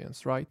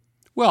experience, right?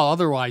 Well,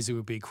 otherwise it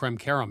would be creme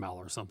caramel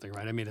or something,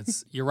 right? I mean,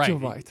 you're right. You're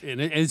right.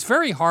 And it's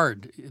very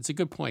hard. It's a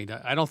good point.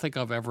 I don't think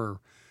I've ever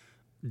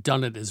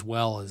done it as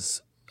well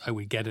as I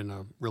would get in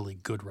a really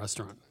good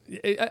restaurant.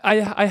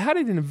 I had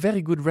it in a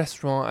very good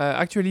restaurant.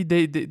 Actually,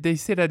 they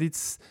say that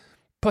it's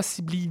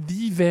possibly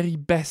the very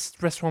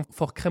best restaurant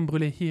for crème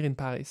brûlée here in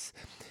Paris.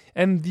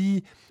 And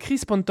the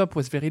crisp on top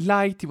was very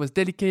light, it was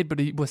delicate, but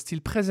it was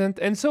still present.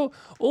 And so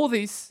all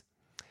this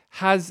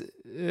has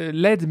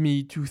led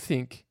me to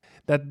think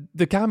that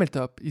the caramel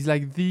top is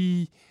like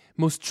the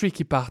most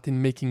tricky part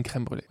in making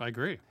crème brûlée. I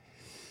agree.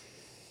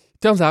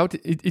 Turns out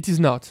it is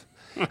not.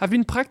 I've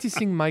been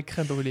practicing my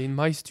crème brûlée in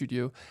my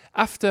studio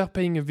after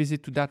paying a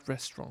visit to that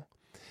restaurant.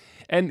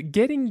 And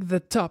getting the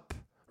top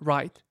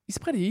right is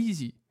pretty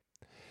easy.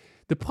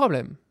 The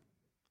problem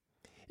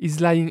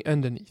is lying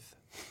underneath.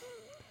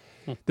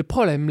 The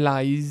problem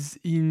lies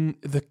in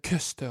the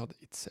custard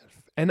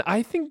itself. And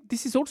I think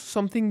this is also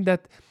something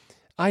that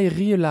I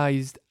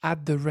realized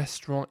at the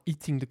restaurant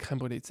eating the crème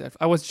brûlée itself.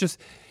 I was just,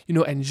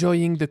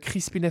 enjoying the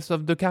crispiness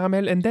of the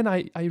caramel. And then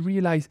I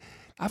realized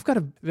I've got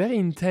a very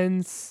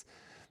intense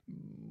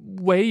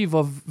wave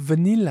of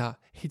vanilla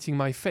hitting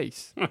my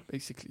face,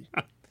 basically.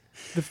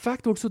 The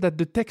fact also that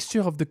the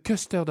texture of the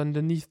custard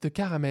underneath the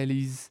caramel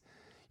is,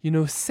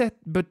 set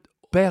but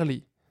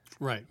barely.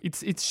 Right.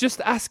 It's just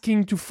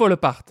asking to fall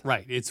apart.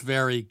 Right. It's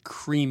very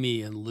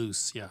creamy and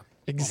loose, yeah.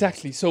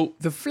 Exactly. So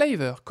the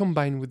flavor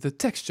combined with the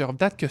texture of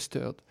that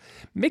custard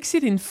makes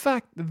it, in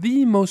fact,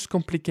 the most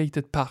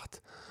complicated part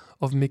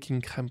of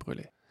making crème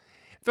brûlée.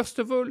 First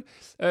of all,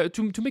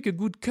 to make a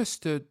good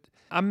custard,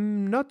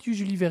 I'm not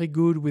usually very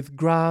good with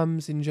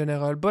grams in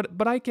general,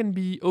 but I can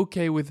be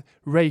okay with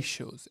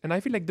ratios. And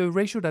I feel like the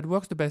ratio that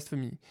works the best for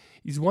me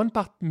is 1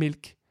 part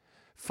milk,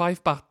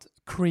 5 part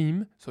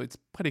cream, so it's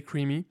pretty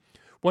creamy,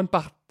 1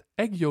 part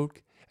egg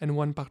yolk, and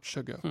 1 part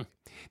sugar.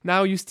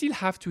 Now, you still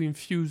have to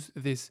infuse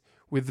this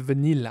with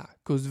vanilla,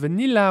 because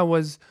vanilla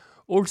was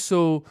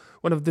also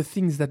one of the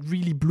things that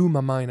really blew my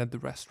mind at the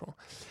restaurant.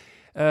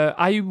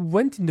 I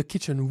went in the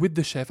kitchen with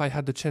the chef. I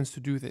had the chance to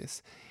do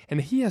this.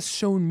 And he has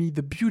shown me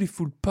the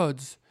beautiful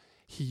pods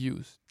he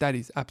used. That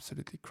is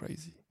absolutely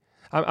crazy.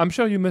 I'm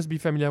sure you must be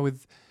familiar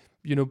with,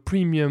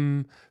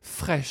 premium,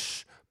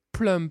 fresh,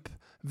 plump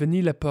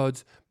vanilla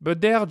pods, but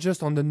they are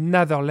just on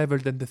another level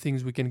than the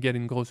things we can get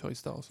in grocery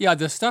stores. Yeah,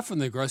 the stuff in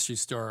the grocery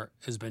store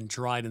has been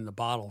dried in the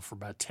bottle for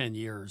about 10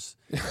 years.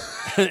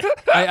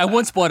 I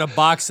once bought a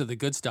box of the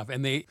good stuff,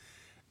 and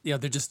they're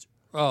just,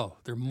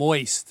 they're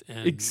moist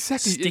and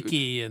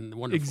sticky and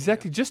wonderful.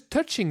 Exactly. Just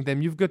touching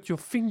them, you've got your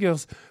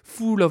fingers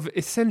full of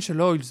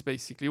essential oils,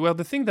 basically. Well,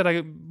 the thing that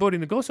I bought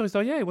in the grocery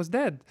store, it was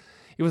dead.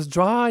 It was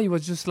dry. It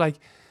was just like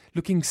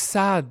looking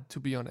sad, to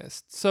be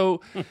honest.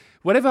 So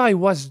whatever I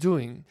was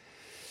doing,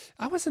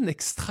 I wasn't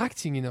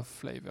extracting enough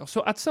flavor.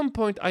 So at some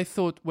point I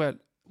thought, well,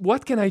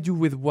 what can I do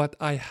with what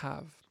I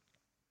have?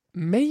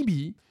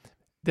 Maybe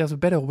there's a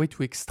better way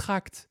to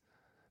extract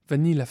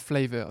vanilla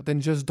flavor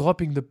than just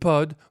dropping the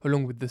pod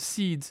along with the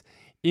seeds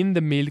in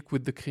the milk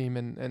with the cream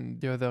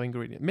and the other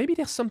ingredient. Maybe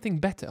there's something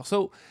better.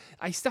 So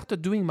I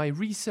started doing my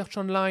research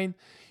online,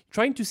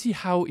 trying to see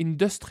how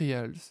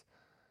industrials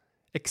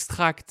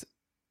extract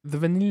the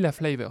vanilla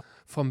flavor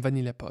from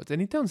vanilla pods.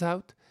 And it turns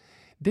out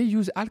they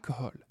use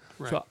alcohol.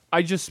 Right. So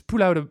I just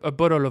pull out a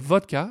bottle of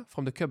vodka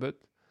from the cupboard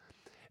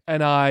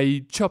and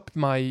I chopped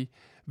my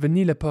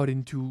vanilla pod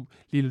into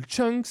little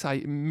chunks. I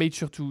made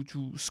sure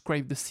to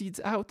scrape the seeds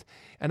out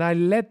and I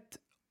let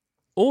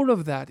all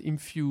of that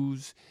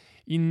infuse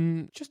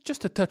in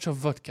just a touch of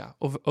vodka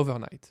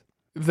overnight.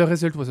 The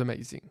result was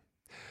amazing.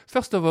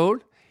 First of all,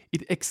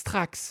 it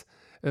extracts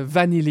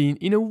vanillin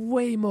in a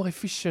way more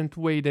efficient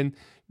way than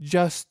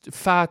just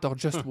fat or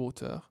just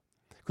water,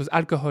 because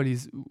alcohol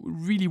is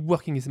really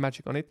working its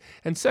magic on it.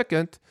 And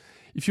second,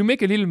 if you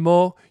make a little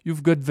more,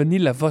 you've got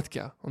vanilla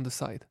vodka on the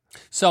side.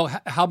 So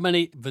how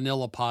many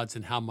vanilla pods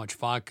and how much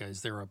vodka?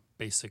 Is there a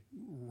basic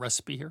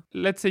recipe here?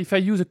 Let's say if I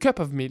use a cup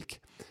of milk,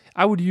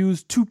 I would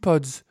use 2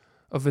 pods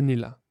of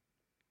vanilla.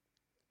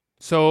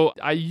 So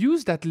I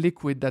used that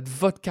liquid, that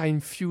vodka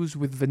infused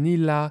with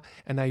vanilla,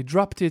 and I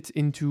dropped it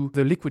into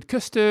the liquid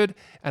custard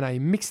and I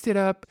mixed it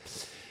up.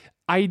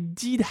 I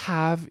did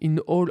have, in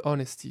all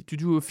honesty, to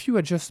do a few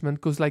adjustments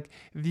because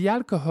the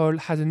alcohol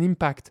has an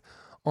impact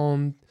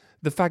on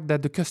the fact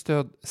that the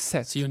custard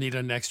sets. So you need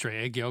an extra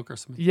egg yolk or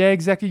something? Yeah,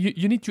 exactly.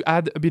 You need to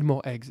add a bit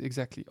more eggs,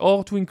 exactly.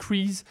 Or to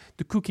increase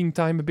the cooking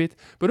time a bit.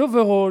 But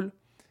overall,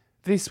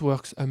 this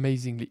works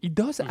amazingly. It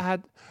does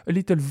add a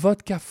little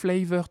vodka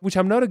flavor, which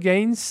I'm not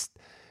against.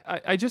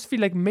 I just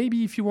feel like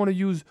maybe if you want to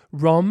use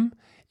rum,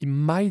 it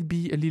might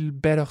be a little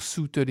better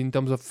suited in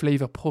terms of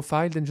flavor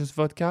profile than just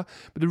vodka.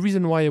 But the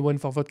reason why I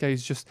went for vodka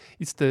is just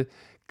it's the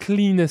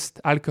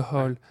cleanest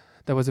alcohol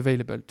that was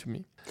available to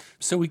me.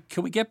 So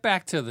can we get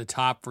back to the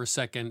top for a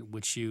second,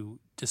 which you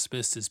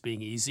dismissed as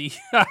being easy.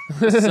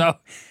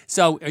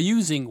 So are you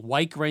using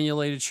white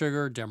granulated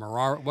sugar,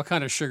 demerara? What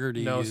kind of sugar do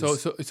you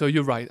use? So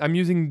you're right. I'm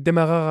using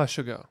demerara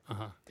sugar.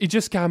 It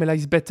just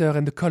caramelizes better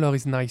and the color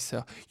is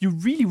nicer. You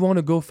really want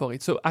to go for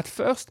it. So at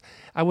first,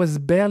 I was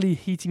barely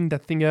heating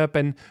that thing up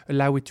and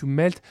allow it to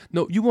melt.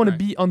 No, you want to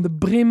be on the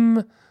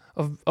brim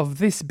of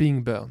this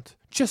being burnt,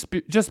 just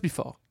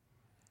before.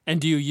 And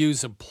do you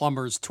use a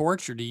plumber's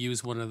torch or do you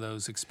use one of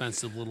those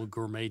expensive little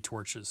gourmet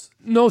torches?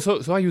 No,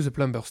 so I use a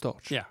plumber's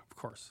torch. Yeah, of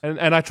course.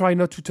 And I try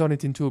not to turn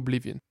it into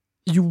oblivion.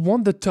 You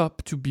want the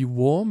top to be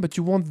warm, but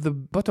you want the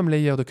bottom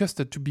layer, the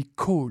custard, to be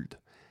cold.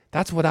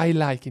 That's what I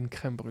like in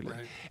crème brûlée.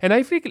 Right. And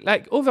I think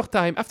like over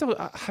time, after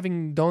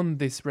having done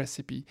this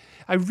recipe,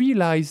 I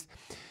realized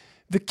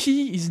the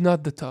key is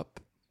not the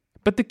top,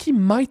 but the key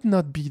might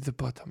not be the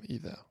bottom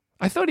either.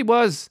 I thought it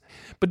was,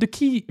 but the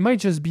key might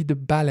just be the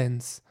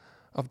balance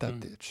of that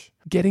dish.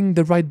 Getting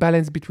the right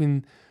balance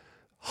between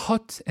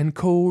hot and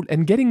cold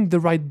and getting the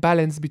right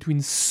balance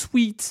between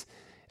sweet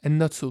and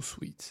not so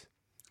sweet.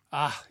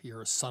 Ah,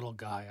 you're a subtle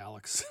guy,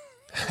 Alex.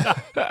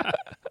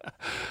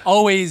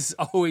 always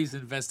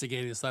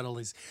investigating the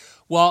subtleties.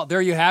 Well,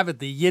 there you have it,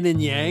 the yin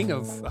and yang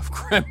of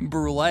crème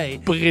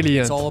brûlée. Brilliant.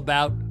 It's all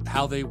about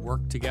how they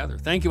work together.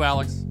 Thank you,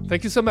 Alex.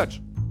 Thank you so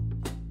much.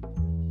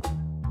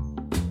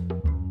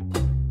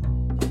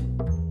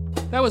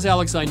 That was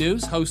Alex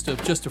Inus, host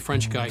of Just a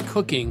French Guy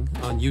Cooking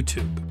on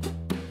YouTube.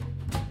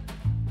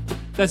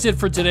 That's it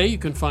for today. You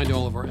can find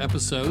all of our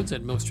episodes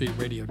at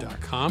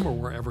milkstreetradio.com or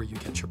wherever you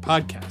get your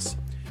podcasts.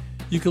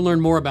 You can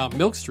learn more about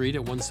Milk Street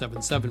at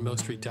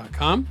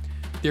 177milkstreet.com.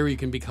 There you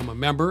can become a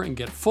member and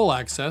get full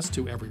access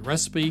to every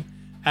recipe,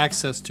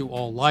 access to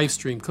all live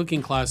stream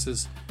cooking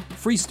classes,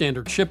 free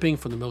standard shipping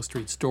from the Milk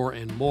Street store,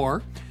 and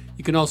more.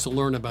 You can also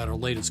learn about our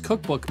latest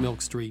cookbook,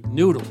 Milk Street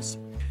Noodles.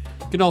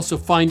 You can also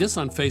find us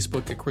on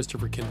Facebook at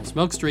Christopher Kimball's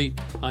Milk Street,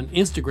 on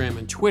Instagram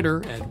and Twitter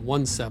at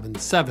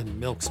 177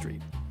 Milk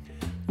Street.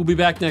 We'll be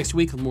back next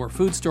week with more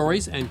food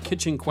stories and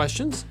kitchen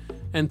questions.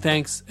 And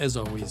thanks, as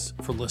always,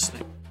 for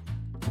listening.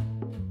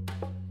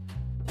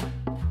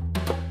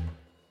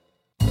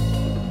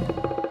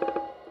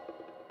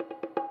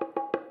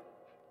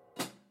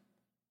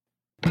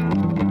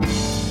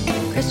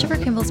 Christopher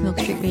Kimball's Milk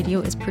Street Radio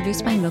is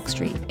produced by Milk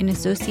Street in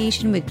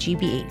association with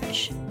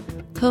GBH.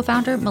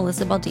 Co-founder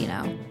Melissa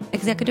Baldino.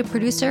 Executive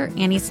producer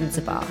Annie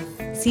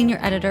Sensabaugh. Senior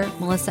editor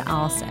Melissa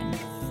Allison.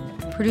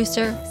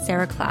 Producer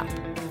Sarah Clapp.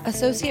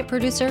 Associate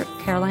producer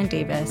Caroline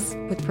Davis,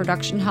 with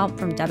production help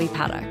from Debbie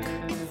Paddock.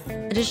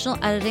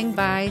 Additional editing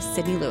by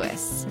Sydney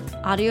Lewis.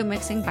 Audio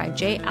mixing by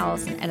Jay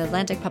Allison at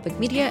Atlantic Public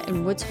Media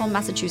in Woods Hole,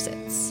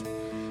 Massachusetts.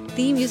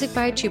 Theme music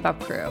by Chubop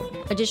Crew.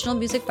 Additional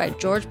music by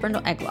George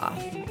Brindle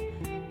Egloff.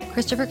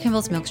 Christopher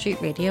Kimball's Milk Street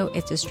Radio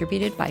is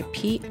distributed by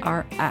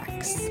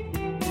PRX.